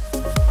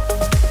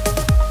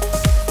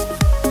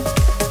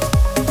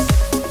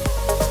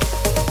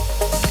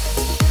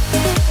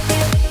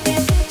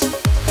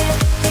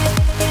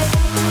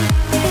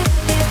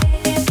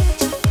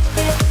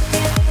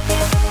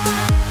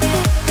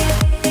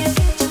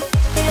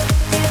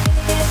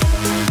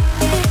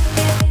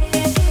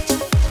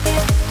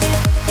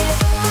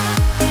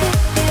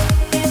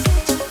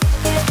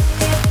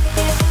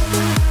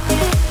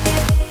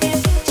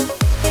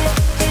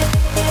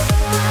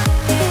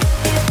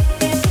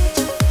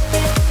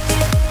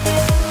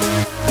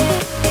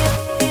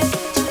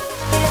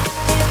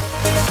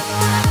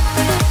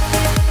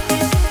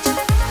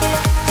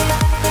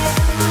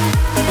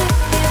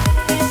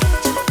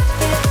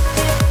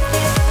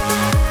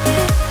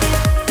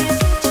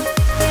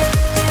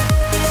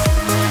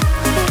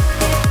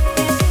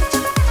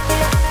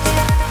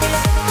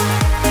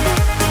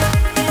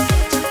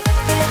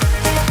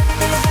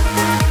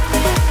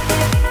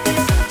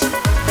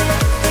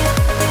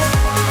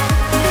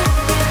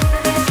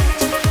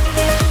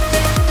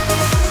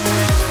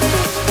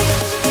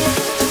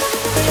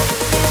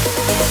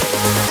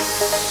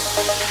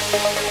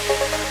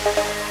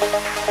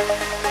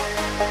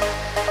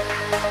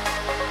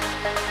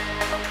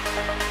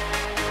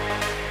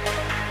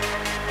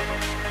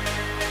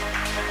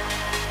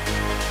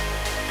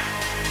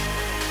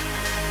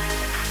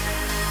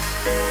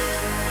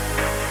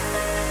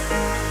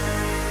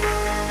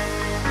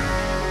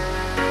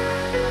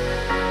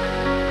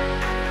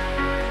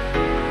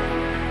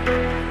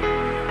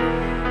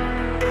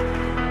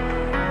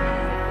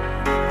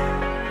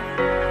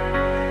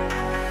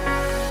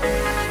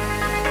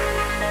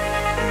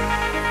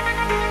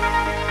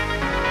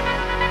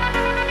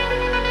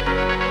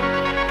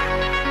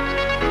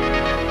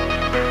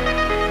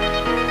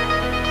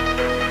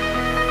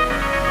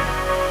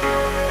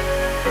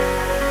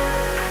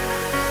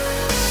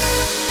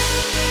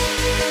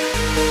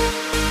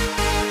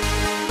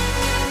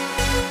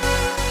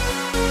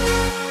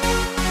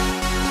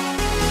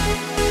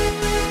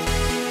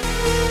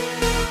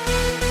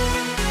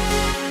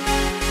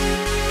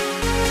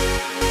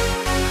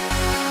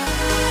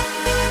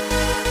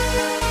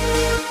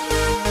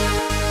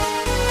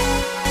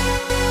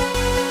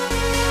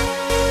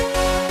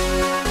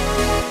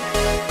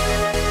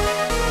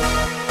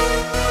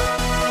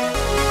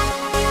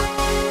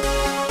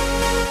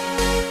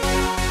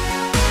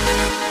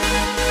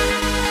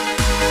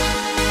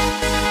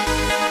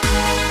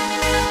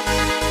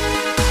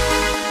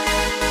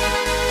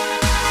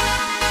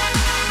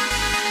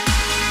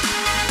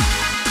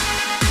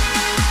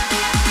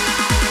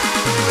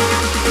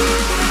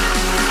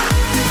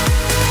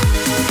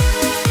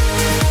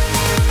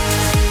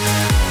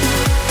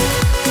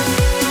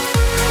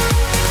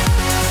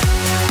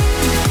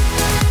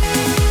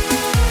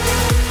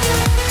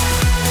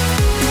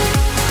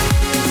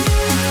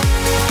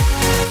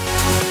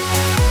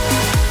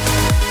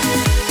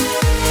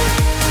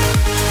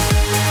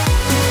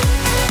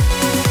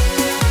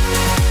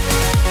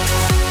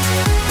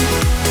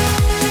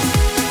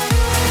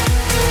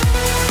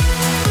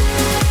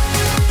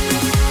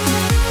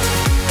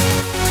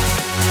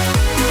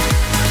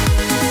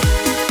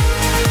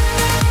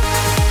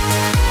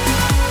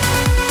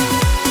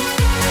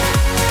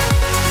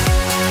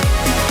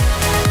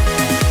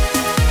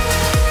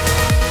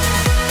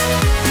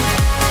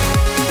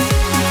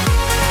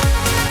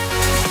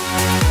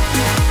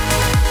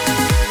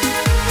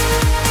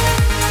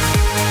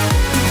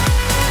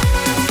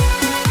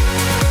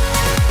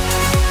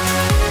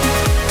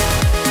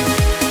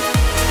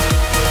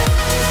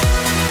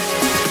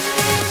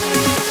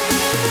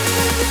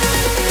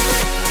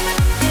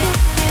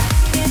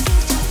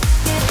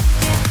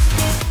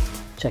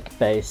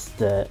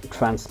 Czech-based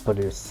trance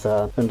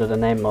producer under the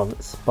name of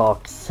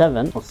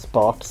Spark7 or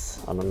Sparks,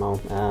 I don't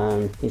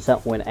know. He's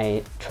out with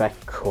a track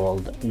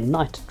called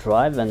Night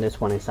Drive, and this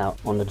one is out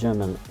on the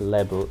German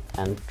label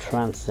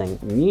Entrancing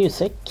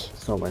Music.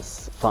 It's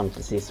always fun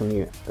to see some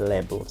new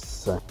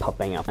labels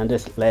popping up, and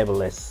this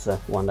label is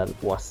one that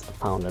was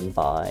founded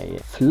by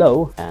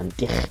Flo and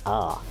Dich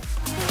A.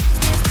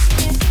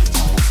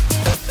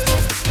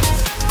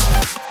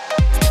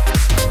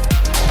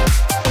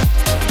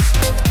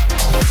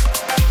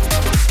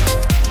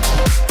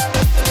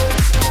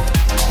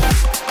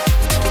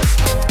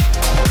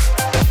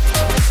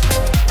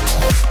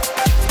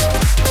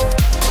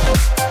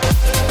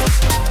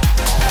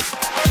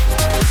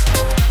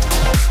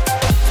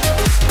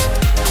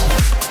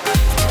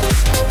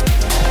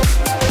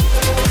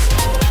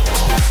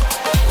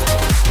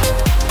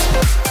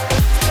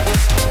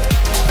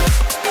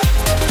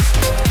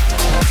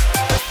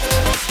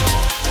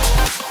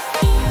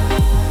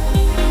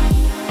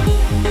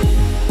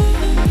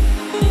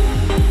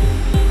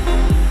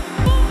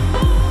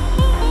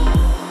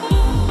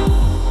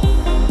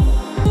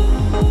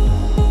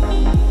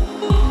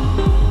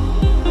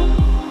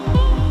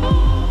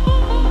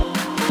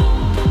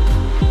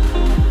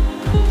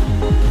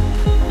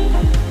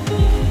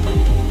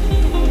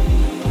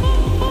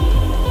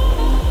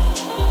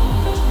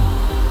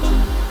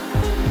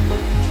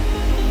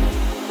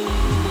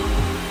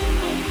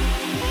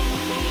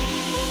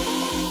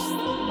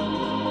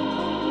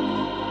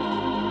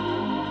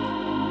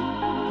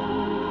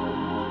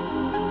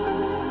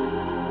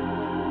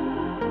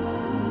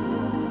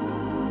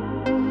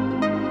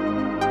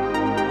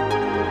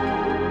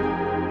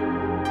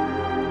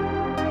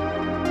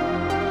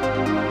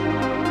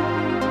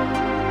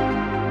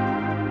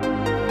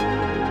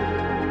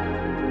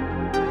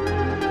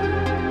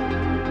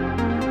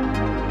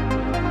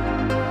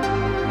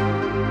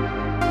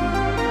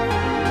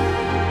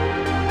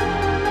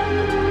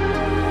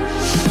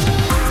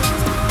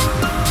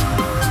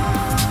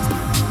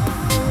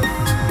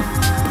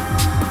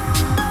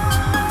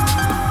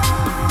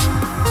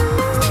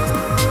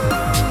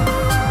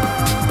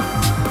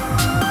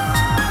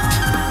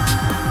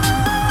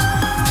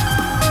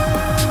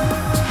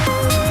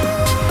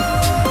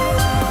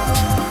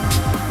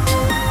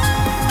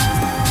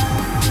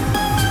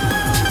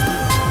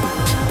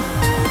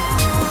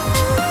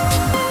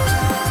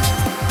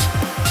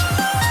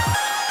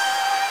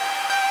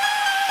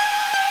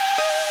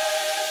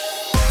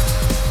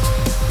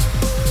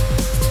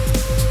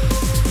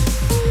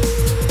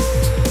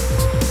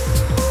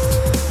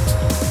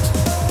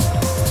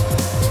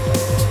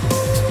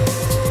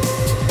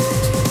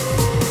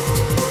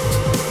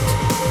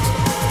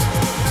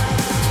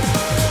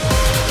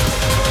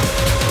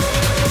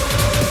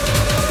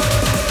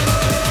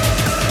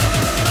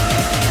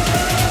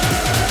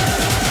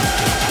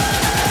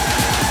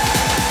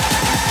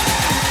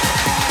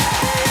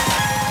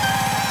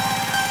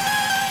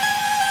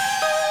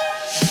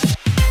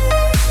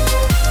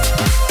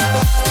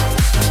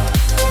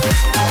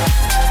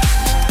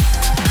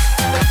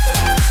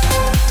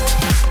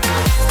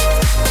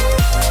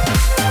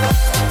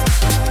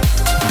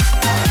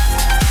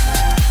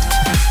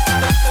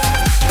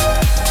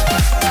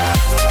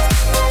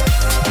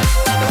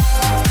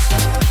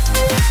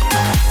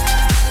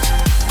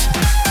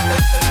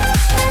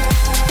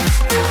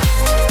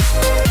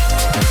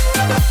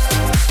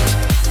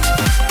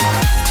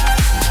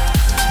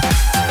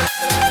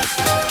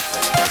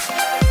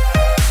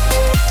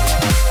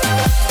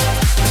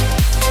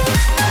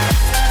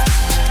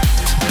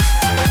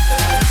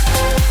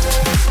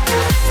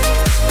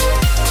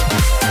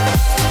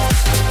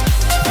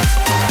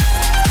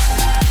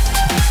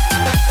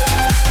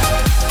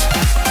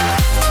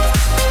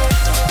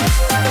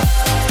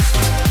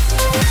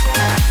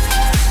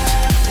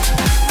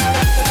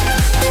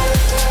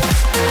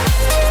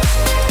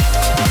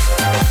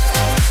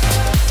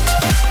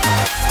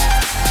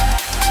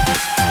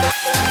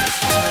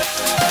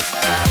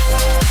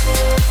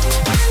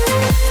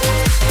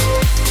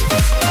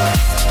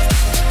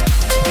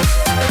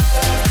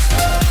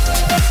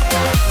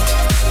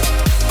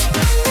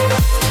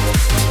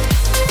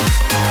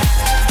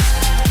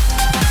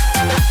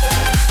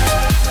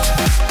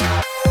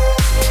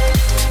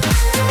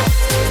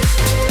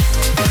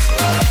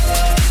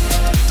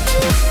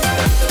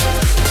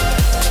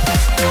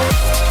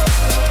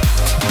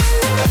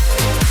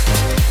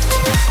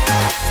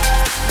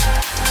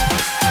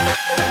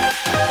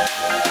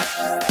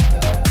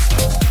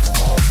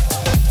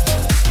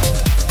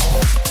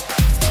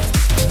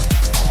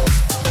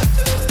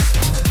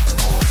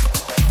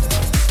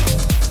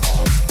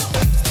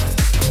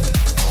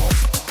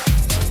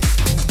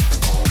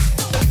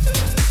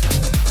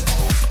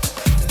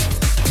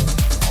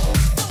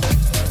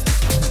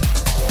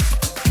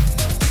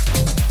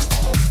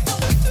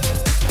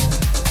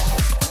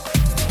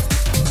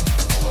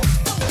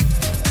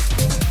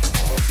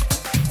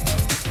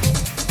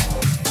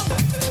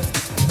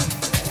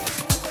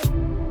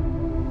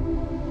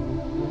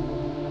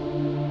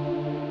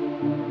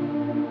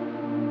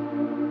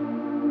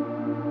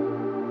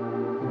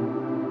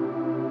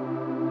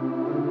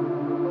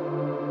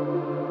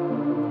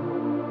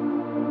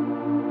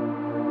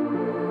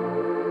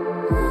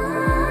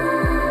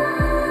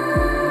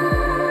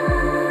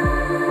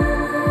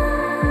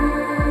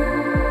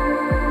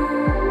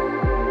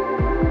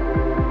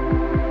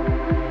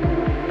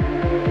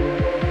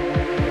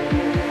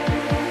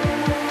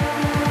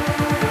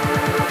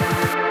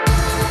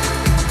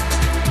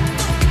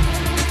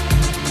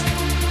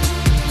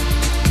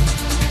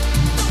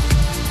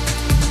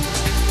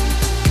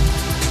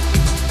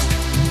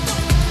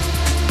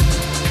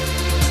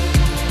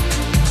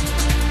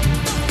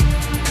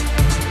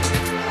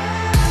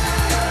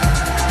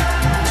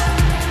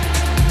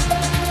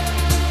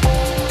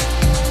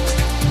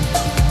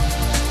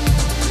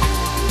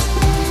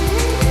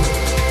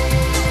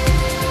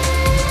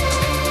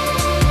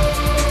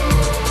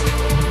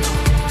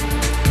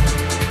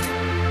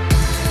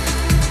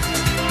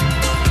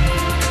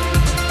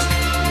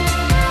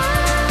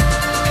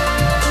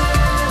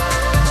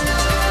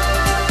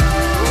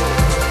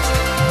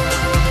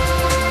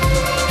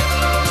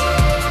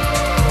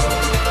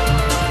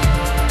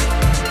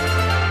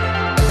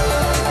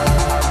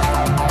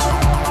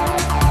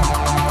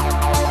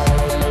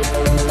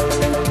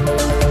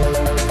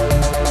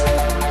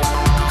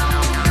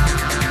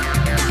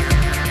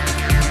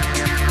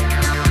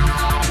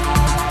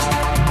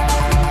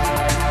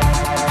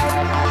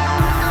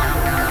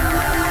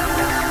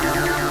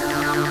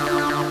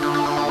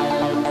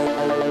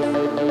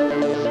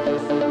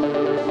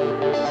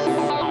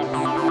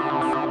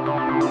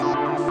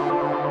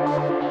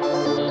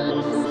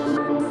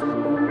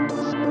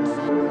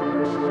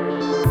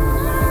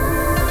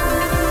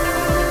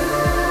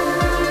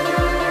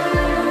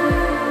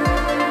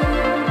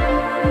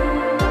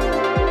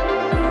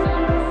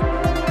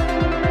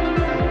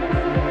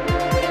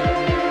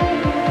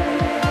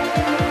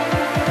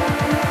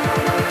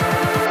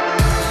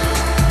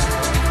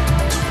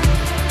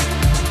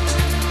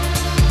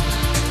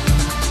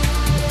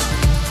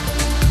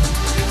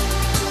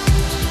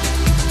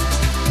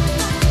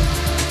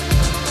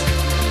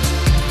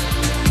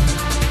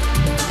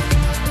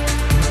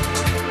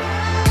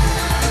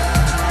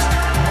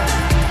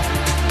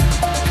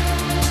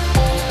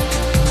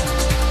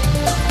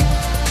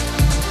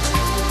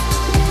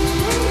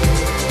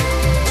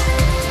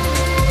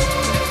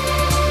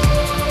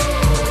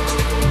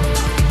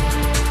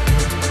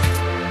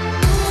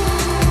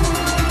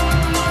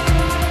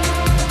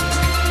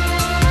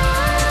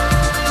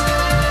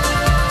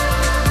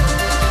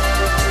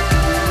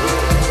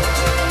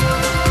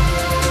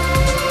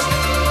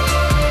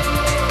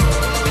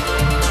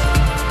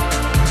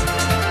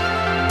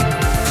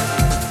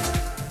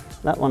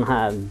 That one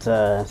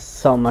had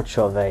so much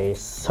of a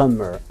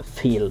summer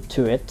feel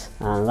to it,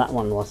 and that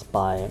one was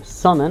by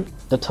Sonnen.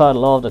 The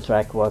title of the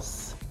track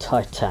was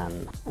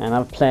Titan, and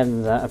I've played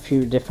a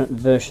few different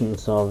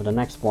versions of the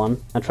next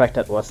one, a track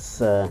that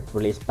was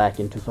released back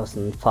in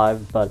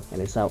 2005, but it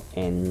is out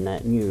in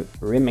new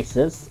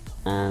remixes,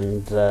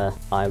 and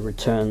I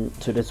return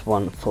to this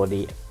one for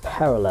the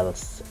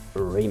Parallels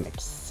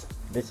remix.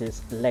 This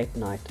is Late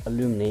Night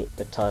Alumni,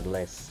 the title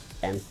is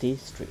Empty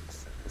Streets.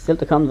 Still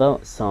to come though,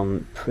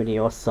 some pretty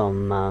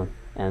awesome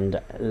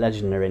and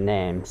legendary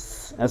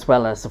names, as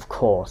well as of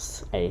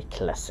course a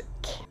classic.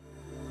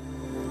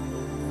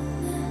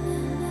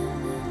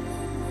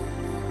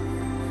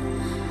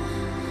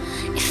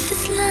 If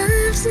this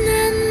love's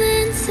not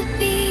meant to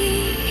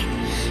be,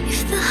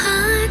 if the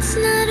heart's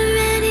not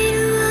ready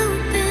to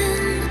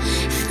open,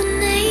 if the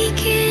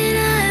naked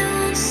eye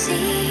won't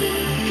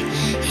see,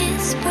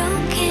 it's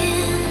broken.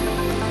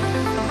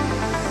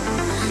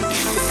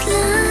 If this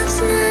love's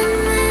not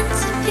meant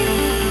to be,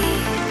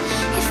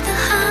 if the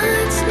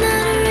heart's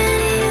not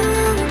ready to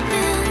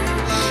open,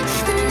 if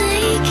the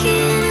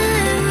naked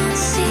eye won't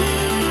see,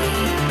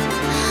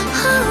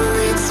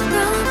 oh, it's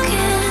broken.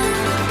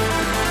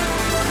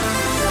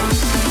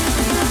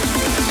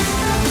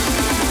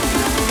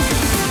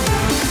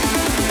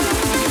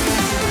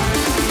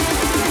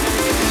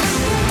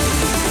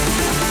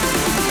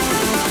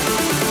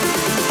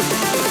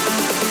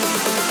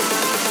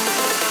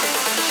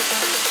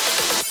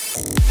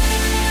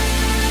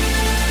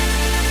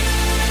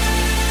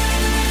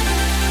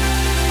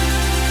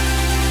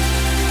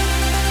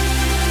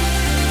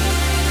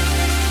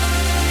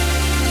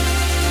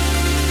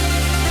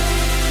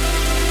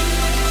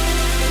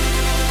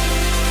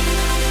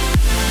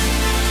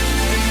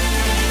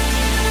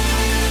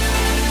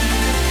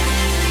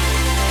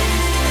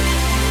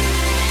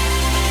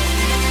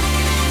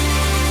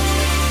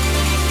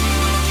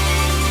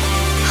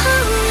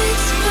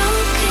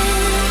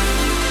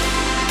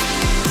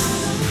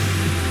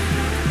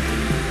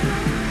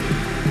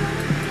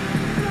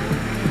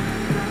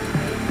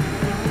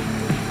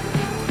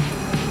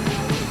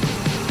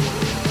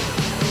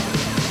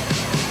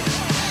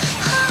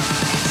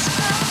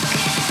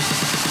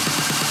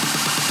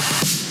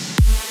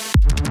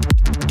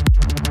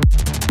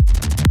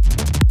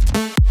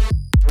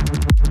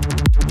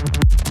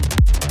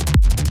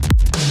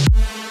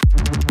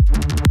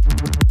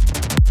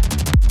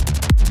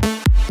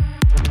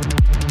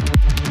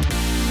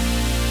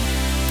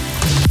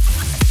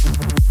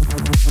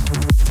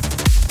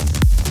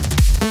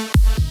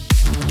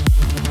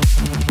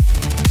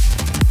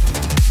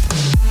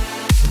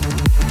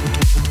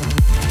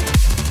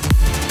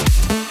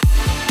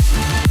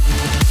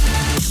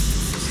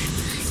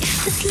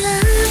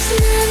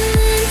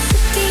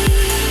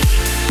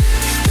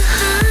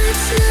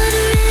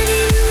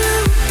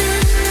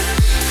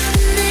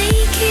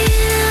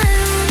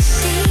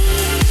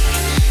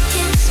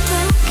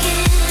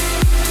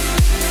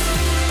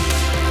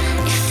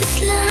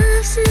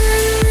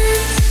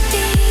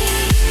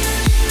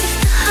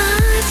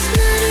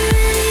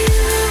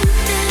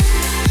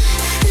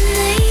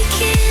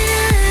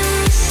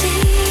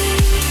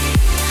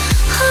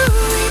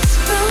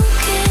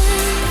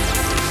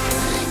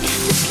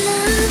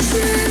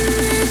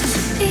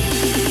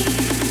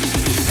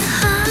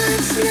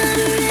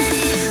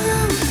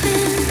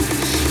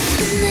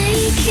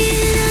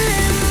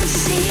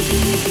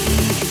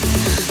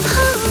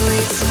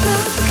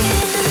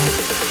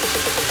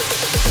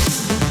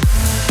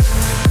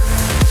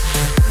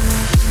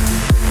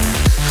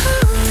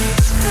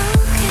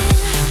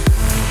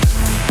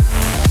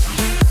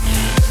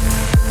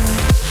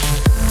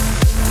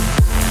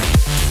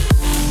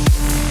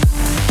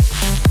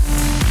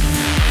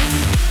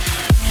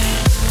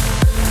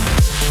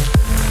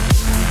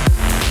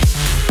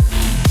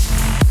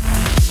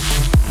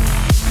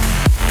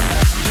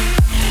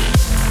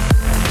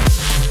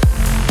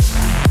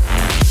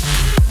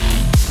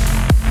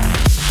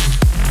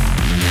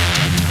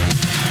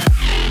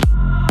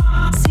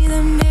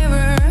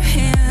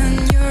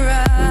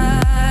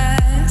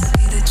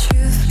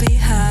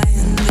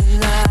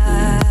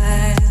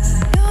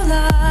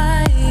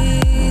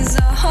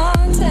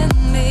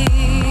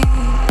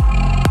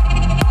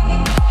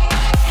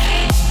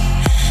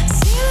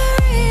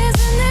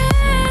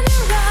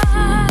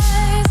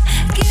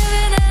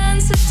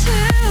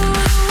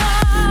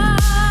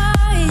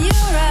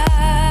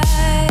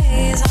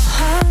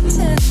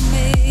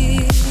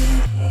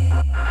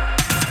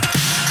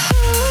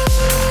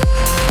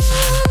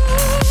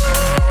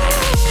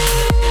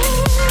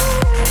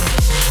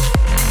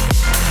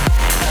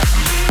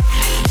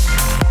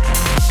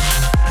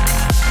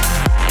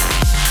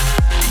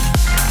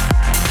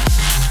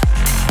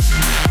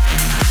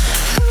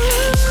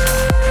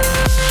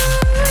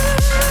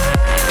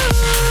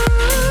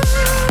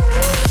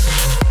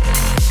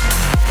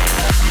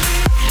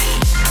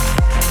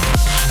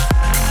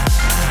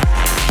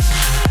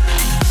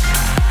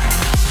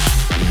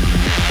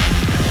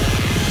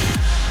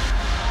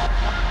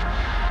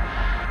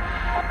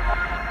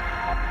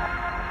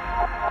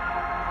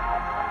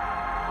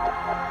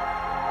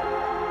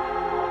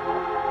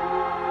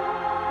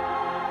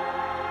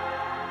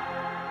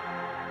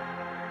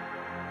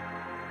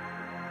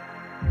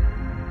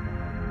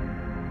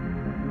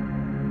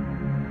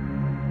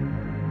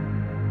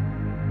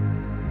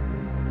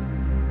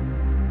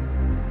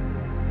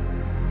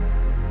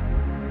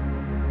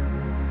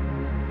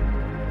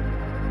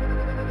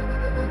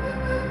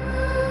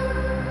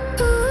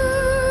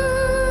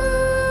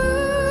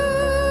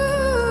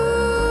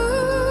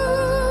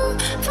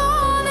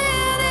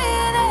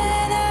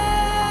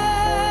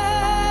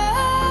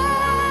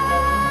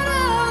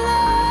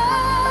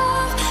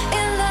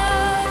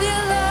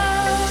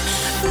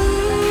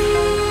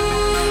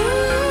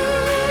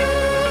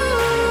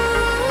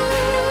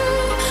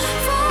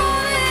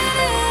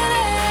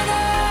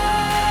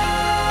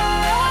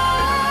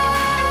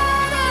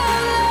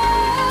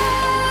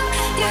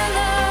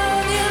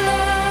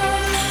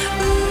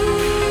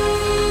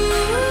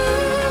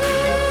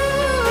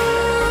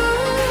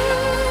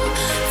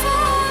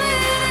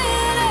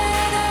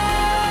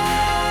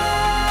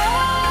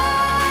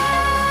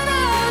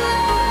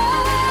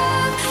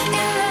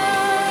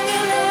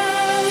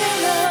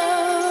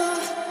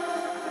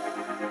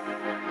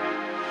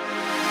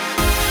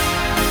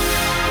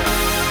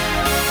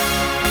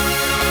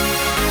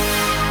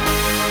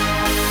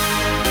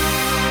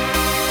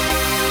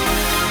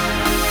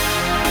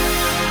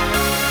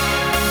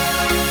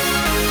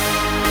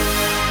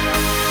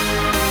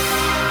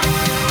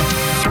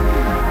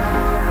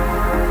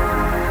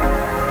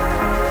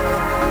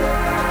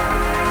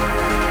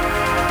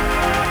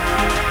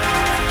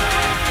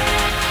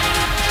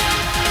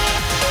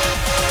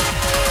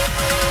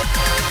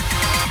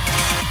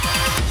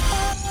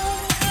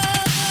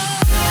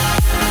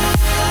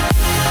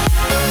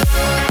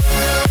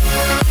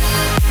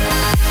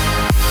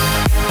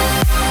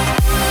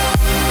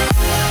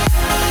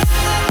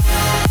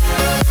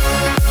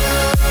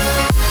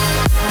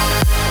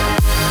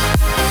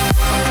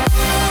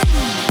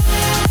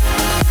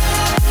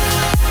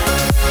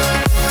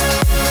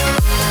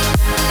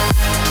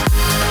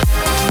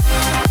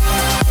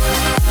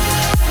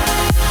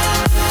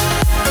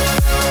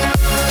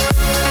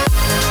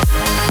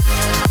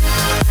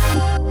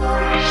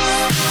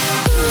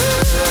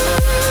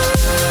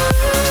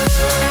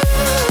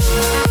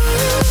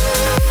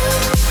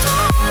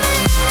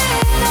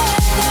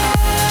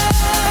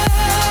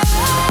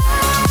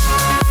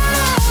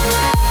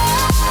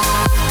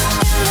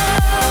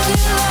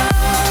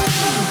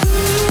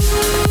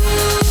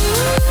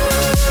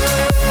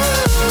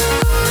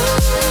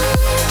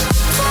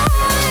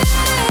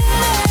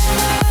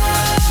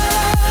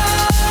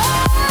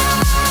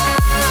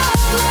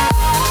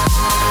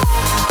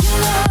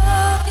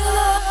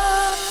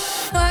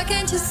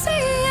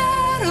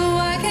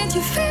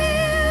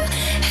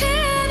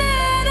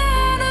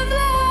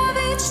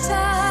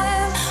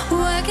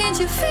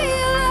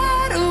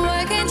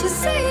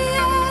 see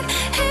it,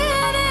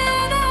 in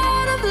and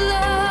out of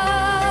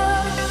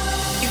love.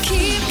 You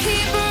keep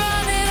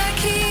running, I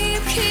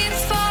keep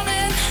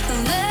falling, and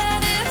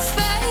let it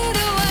fade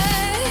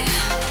away.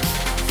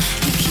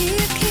 You keep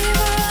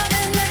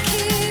running, I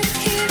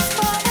keep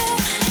falling,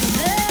 and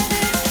let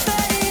it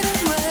fade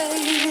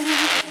away.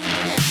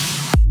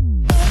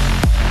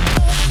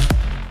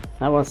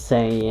 That was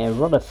a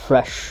rather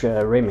fresh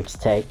remix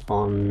take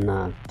on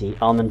the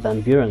Armin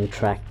van Buuren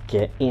track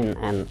In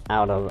and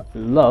Out of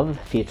Love,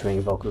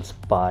 featuring vocals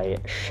by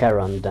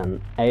Sharon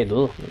Den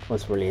Adel. It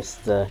was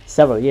released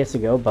several years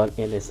ago, but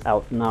it is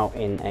out now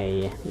in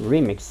a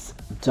remix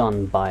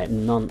done by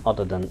none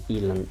other than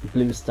Elon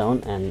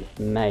Bluestone and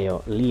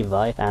Mayo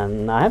Levi,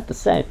 and I have to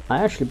say,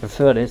 I actually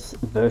prefer this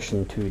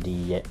version to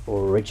the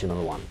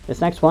original one.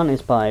 This next one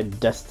is by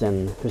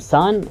Dustin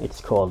Hussain.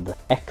 It's called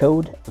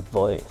Echoed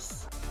Voice.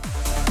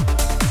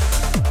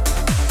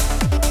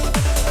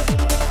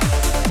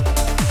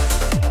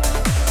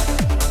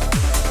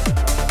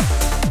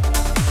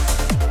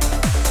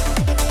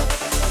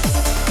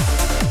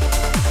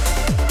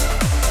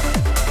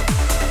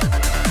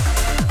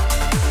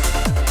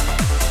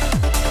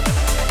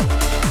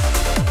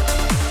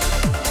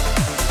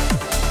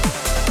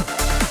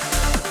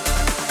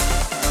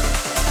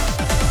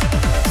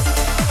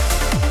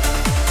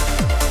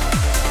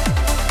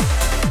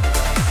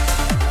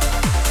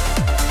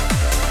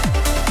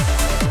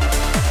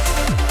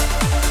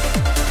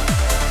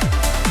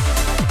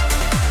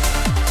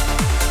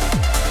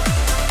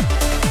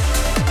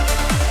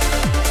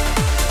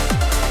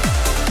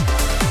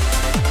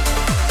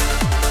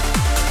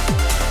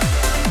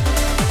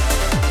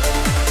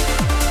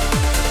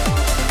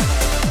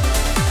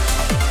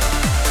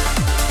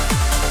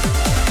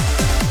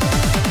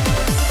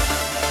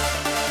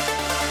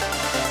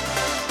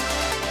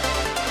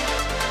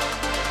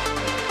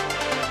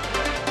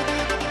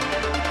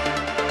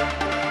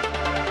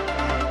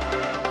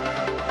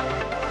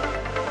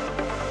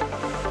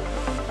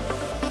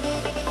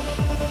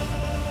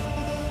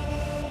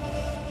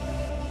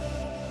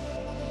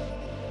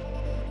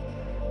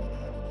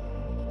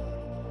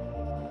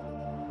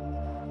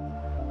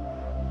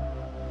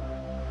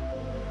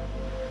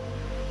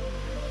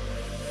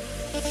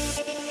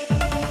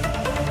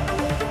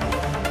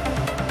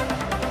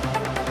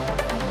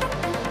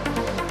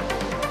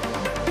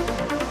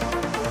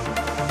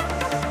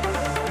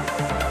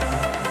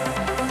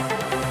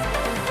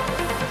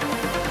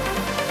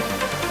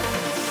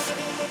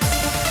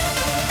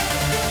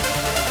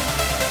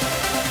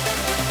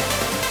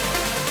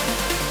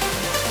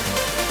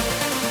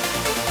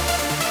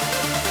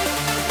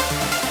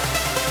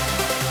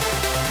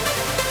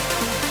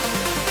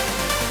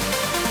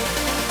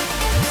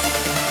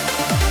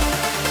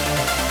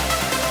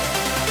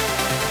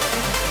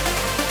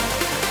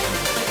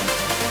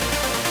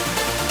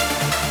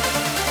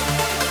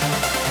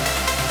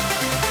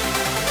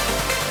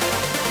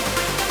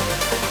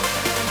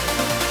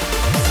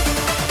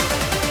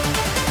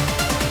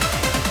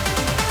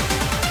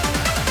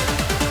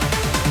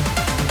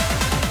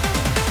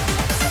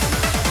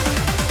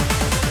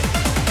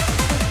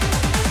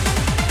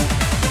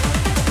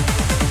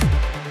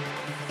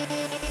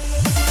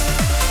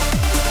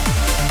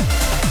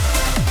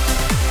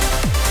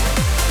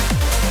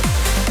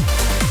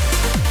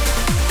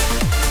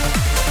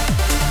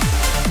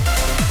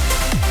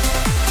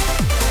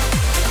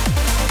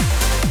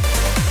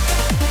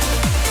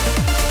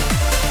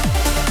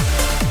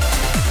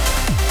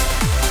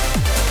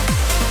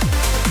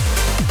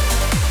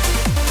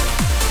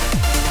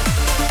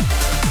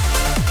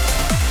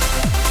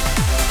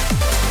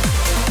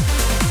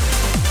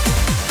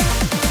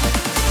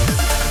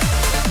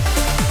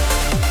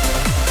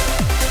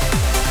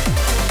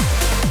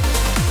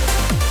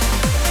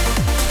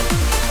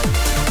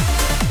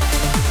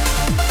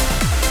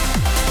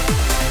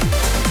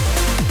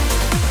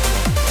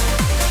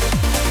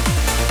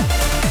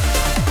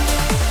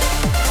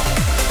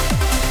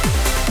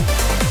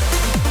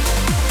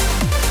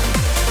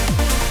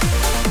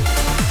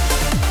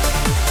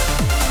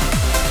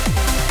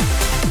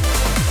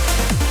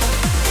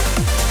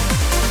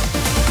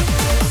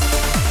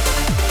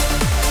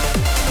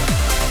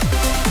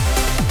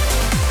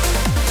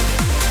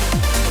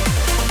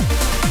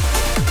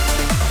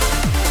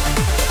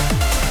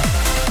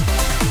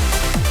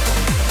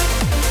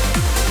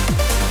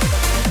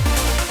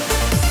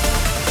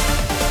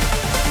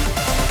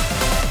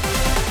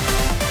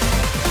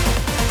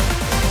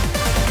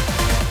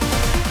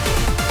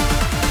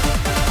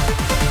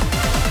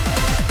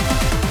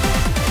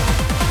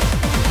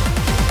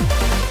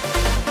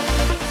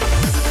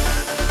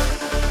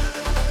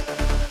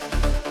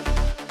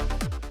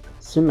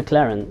 Sue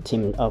McLaren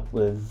teamed up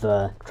with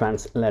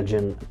trance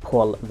legend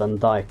Paul Van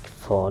Dyk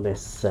for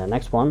this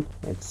next one.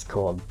 It's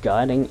called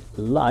Guiding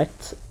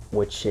Light,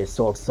 which is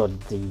also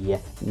the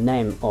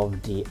name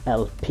of the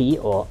LP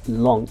or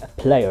long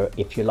player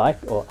if you like,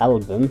 or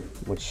album,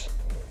 which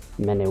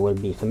many will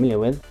be familiar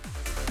with.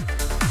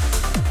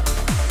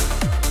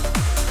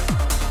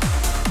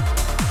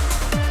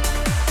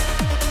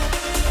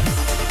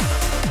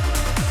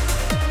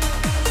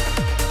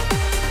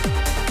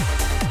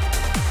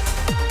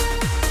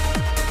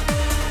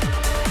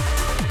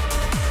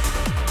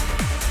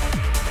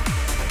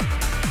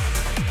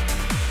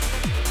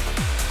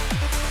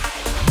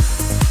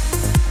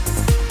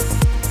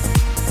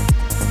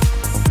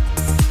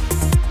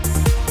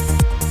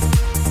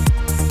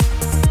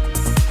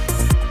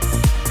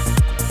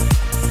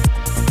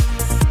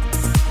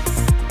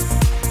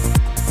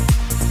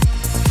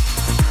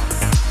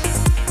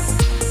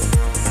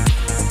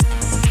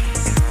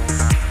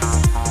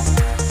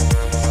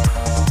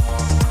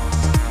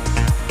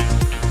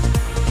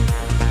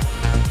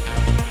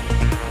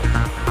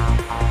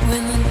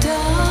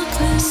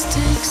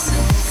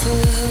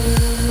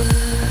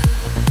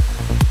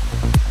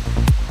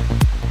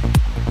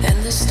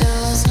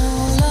 stars no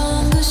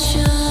longer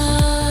shine,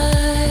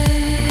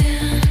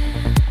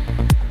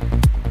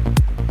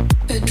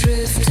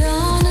 adrift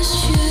on a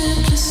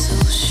shipless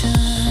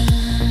ocean,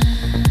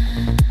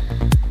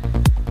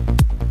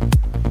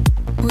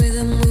 with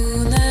a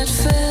moon that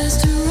fails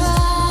to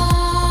rise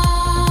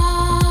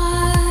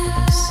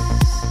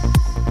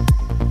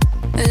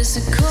as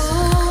the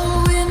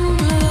cold wind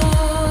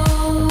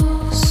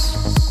blows.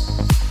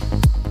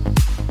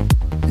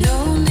 No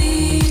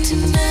need to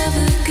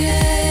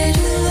navigate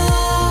alone.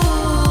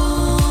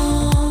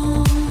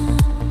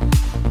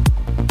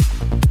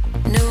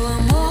 No,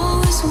 I'm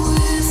always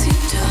with you,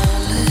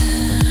 darling.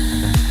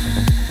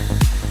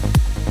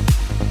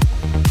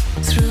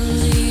 Through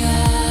the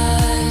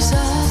eyes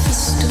of the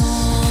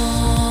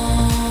storm,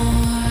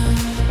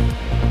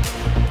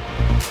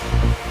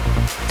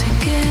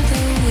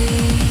 together we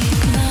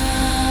ignite.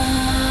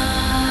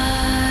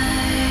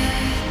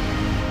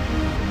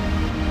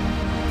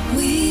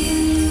 We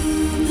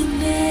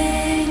illuminate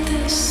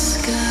the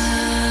sky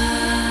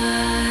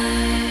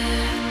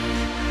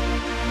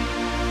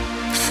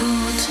for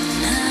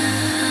tonight.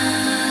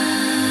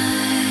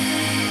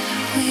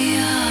 We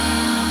are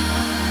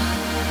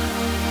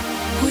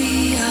guiding lights. We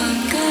are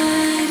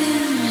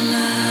guiding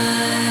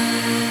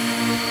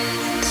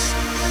lights.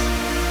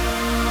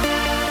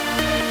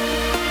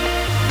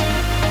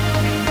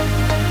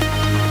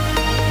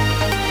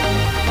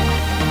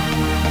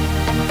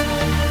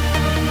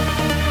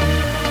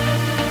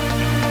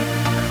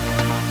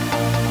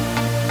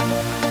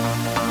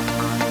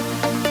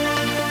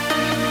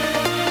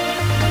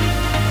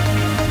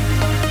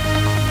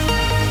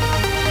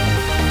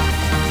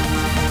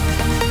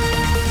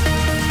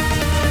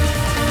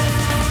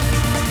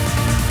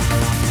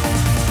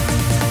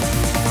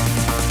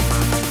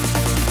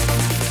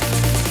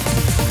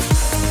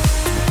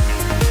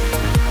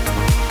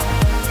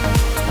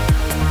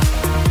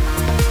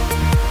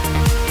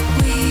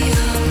 We are guiding lights. We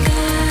are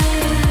guiding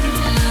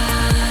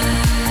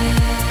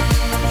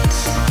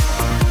lights.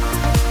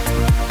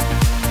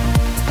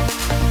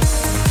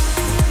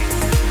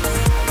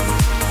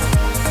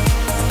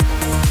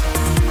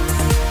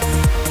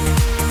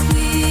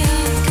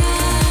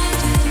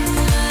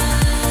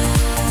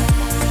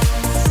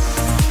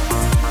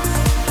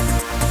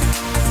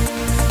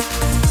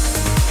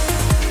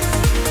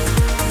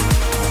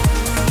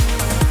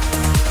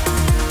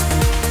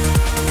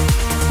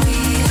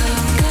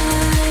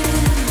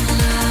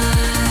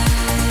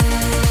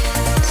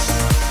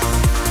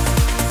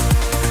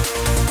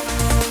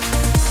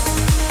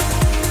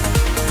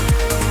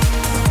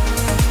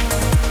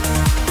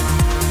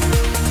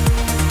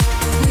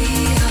 We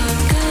are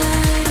guiding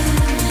lights.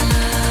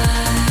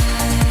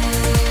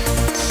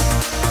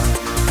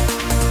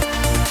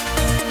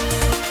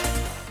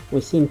 We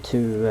seem to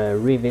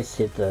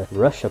revisit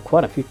Russia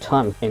quite a few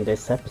times in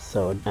this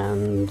episode,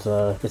 and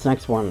this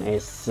next one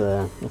is,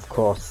 of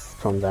course,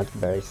 from that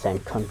very same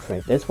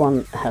country. This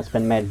one has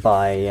been made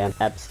by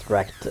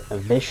Abstract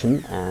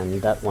Vision,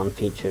 and that one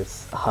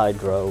features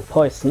Hydro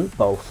Poison,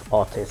 both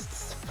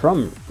artists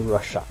from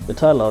Russia. The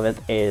title of it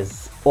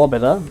is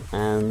Orbiter,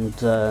 and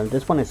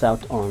this one is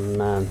out on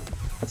a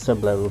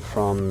sub-label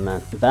from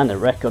Bandit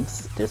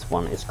Records. This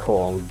one is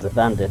called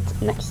Bandit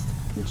Next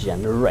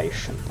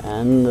Generation.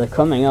 And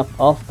coming up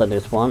after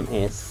this one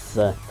is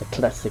the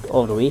classic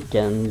of the week,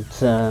 and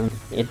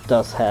it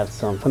does have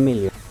some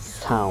familiar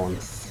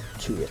sounds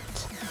to it.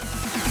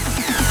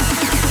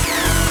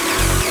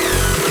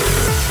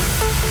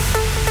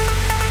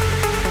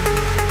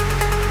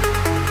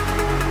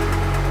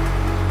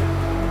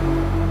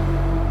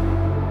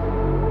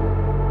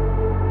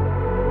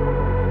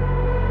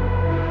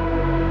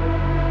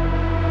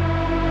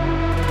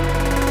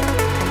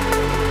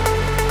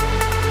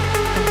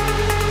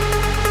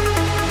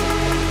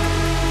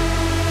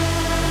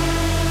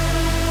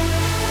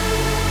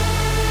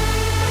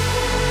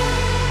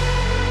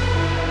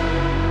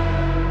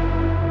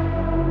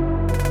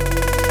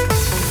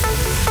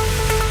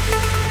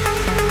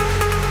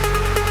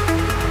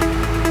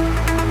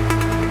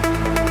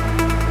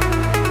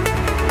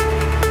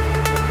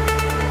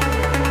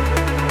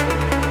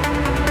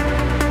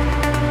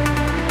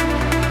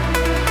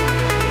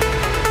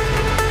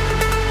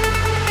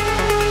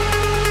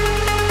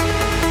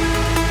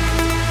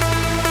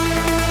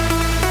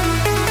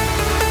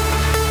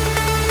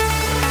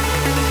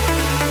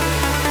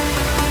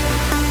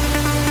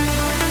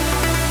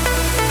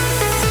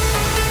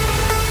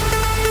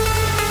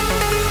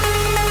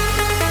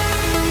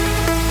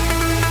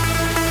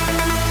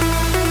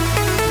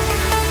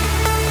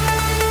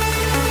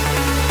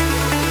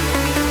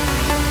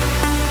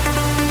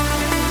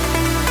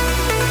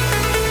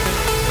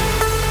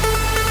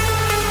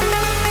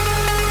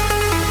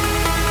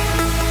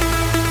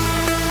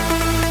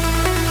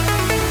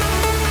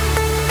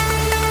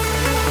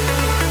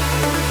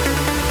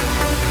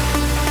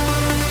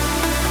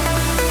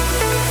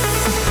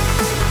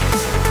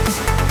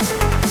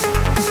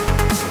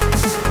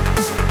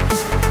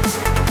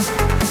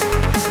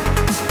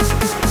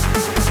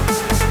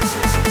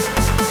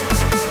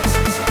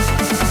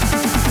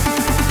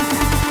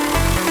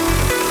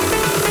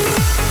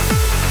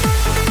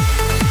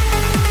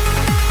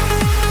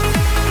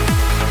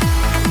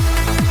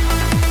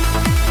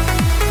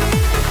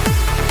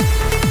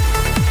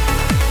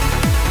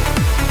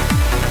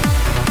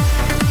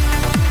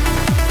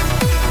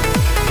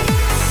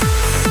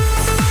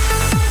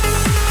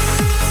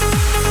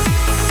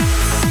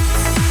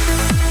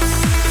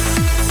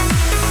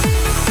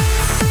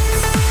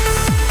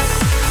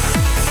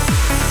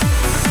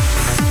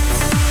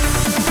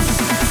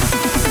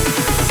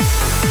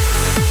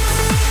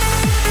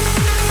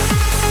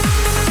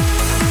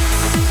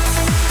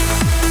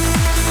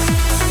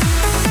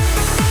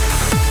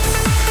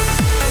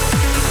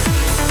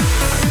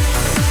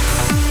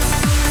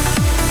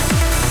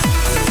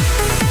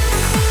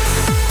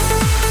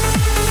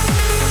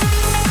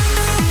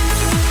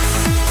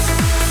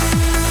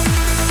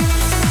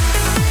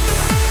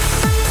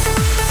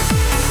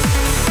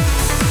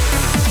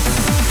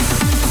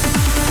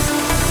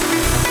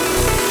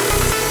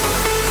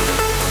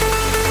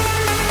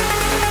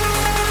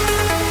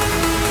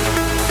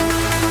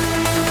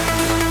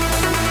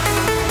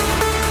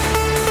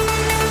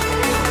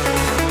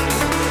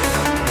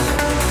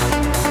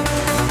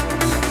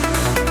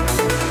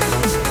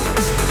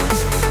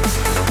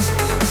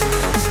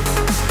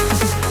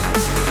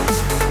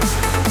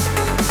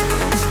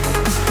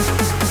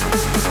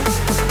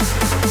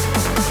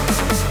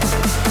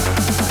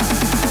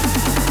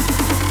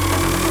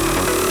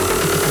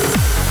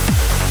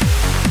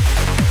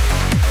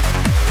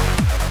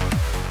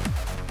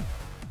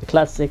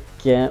 classic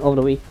of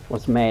the week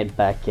was made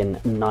back in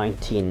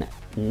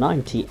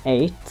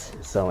 1998,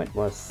 so it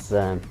was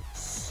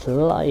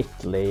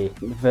slightly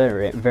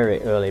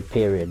very early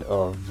period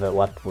of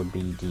what would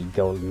be the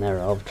golden era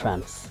of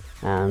trance.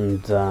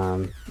 And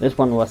this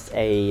one was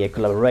a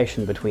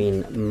collaboration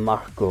between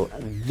Marco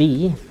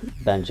V,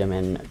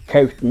 Benjamin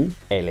Couten,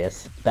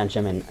 alias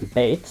Benjamin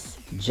Bates,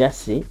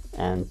 Jesse,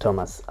 and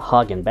Thomas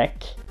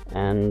Hagenbeck.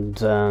 And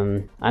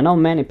I know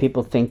many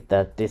people think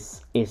that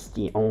this is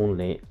the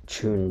only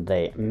tune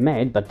they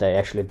made, but they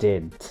actually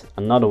did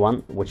another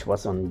one, which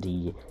was on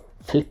the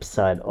flip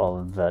side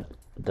of the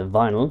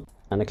vinyl.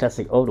 And the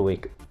classic of the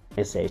week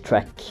is a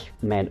track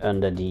made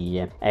under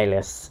the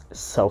alias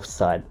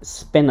Southside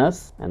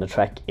Spinners, and the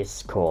track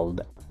is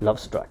called Love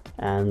Struck.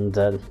 And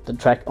the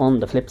track on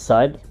the flip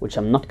side, which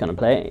I'm not gonna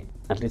play,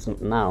 at least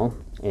not now,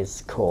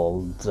 is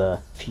called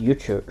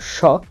Future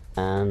Shock,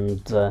 and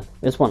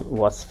this one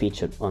was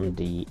featured on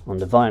the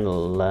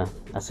vinyl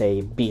as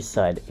a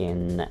B-side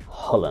in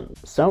Holland.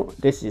 So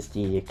this is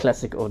the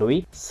classic of the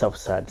week,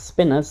 Southside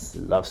Spinners,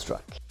 Love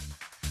Struck.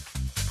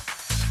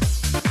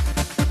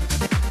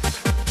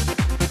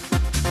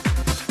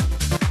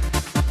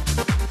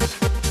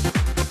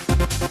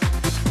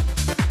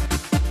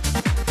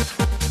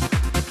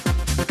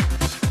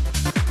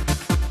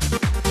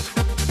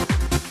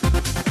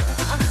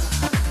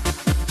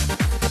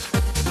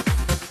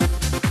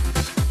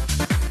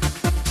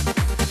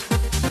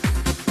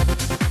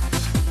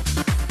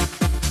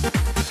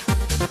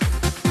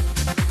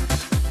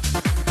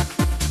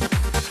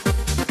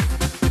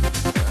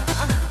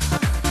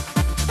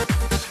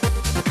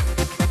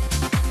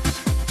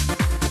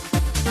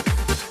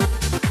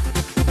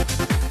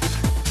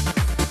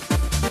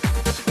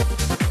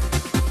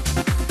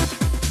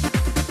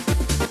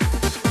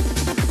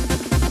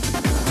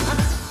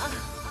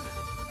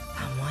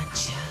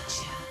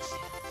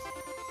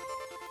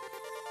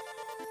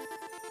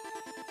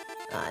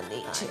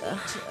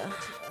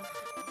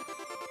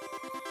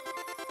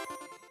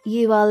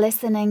 You are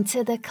listening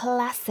to the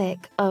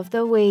classic of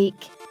the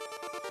week.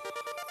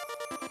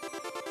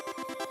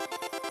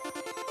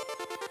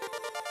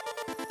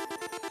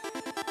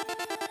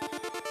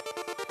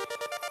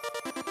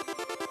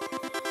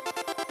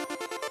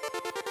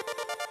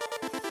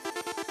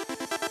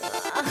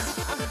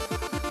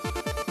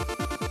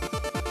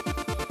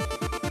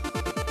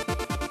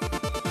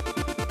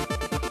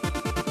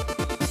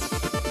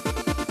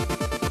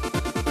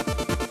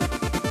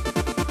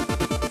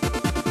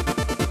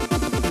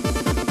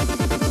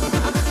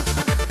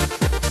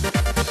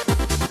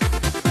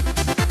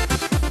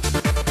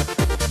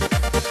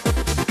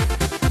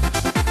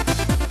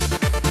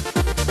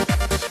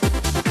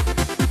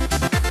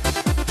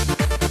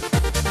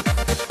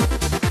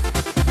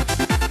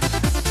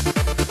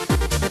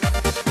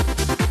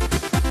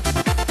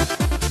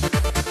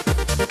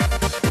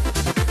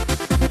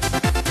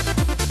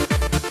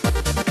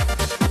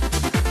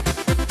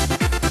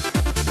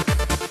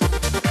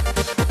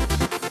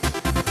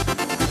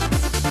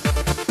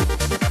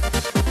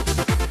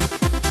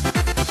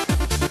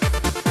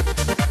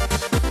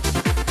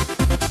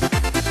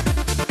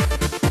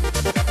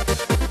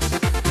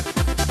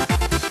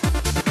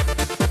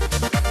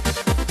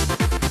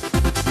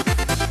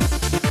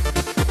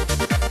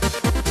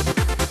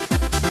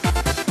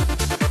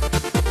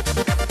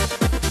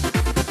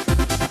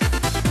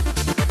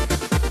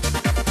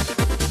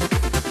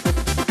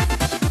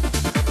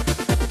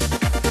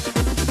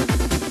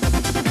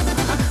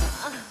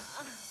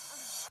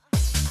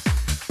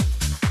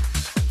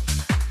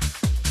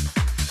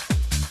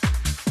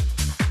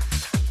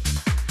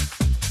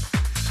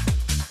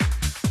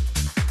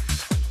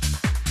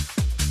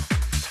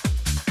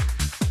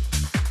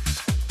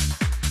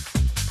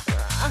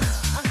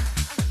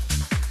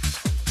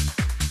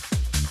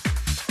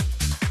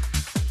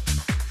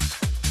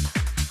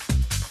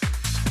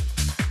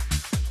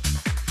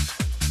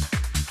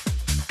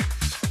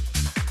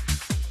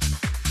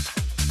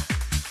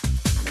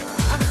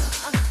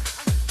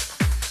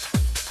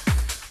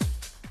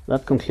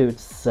 That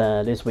concludes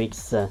this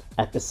week's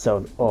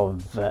episode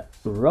of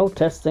Road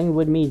Testing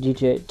with me,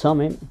 DJ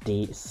Tommy,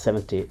 the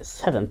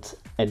 77th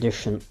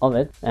edition of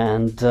it.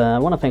 And I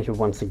want to thank you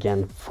once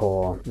again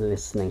for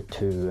listening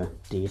to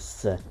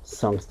these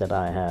songs that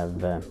I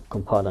have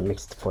compiled and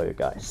mixed for you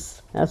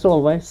guys. As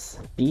always,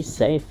 be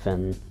safe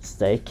and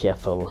stay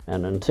careful.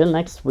 And until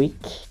next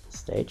week,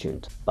 stay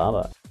tuned. Bye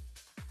bye.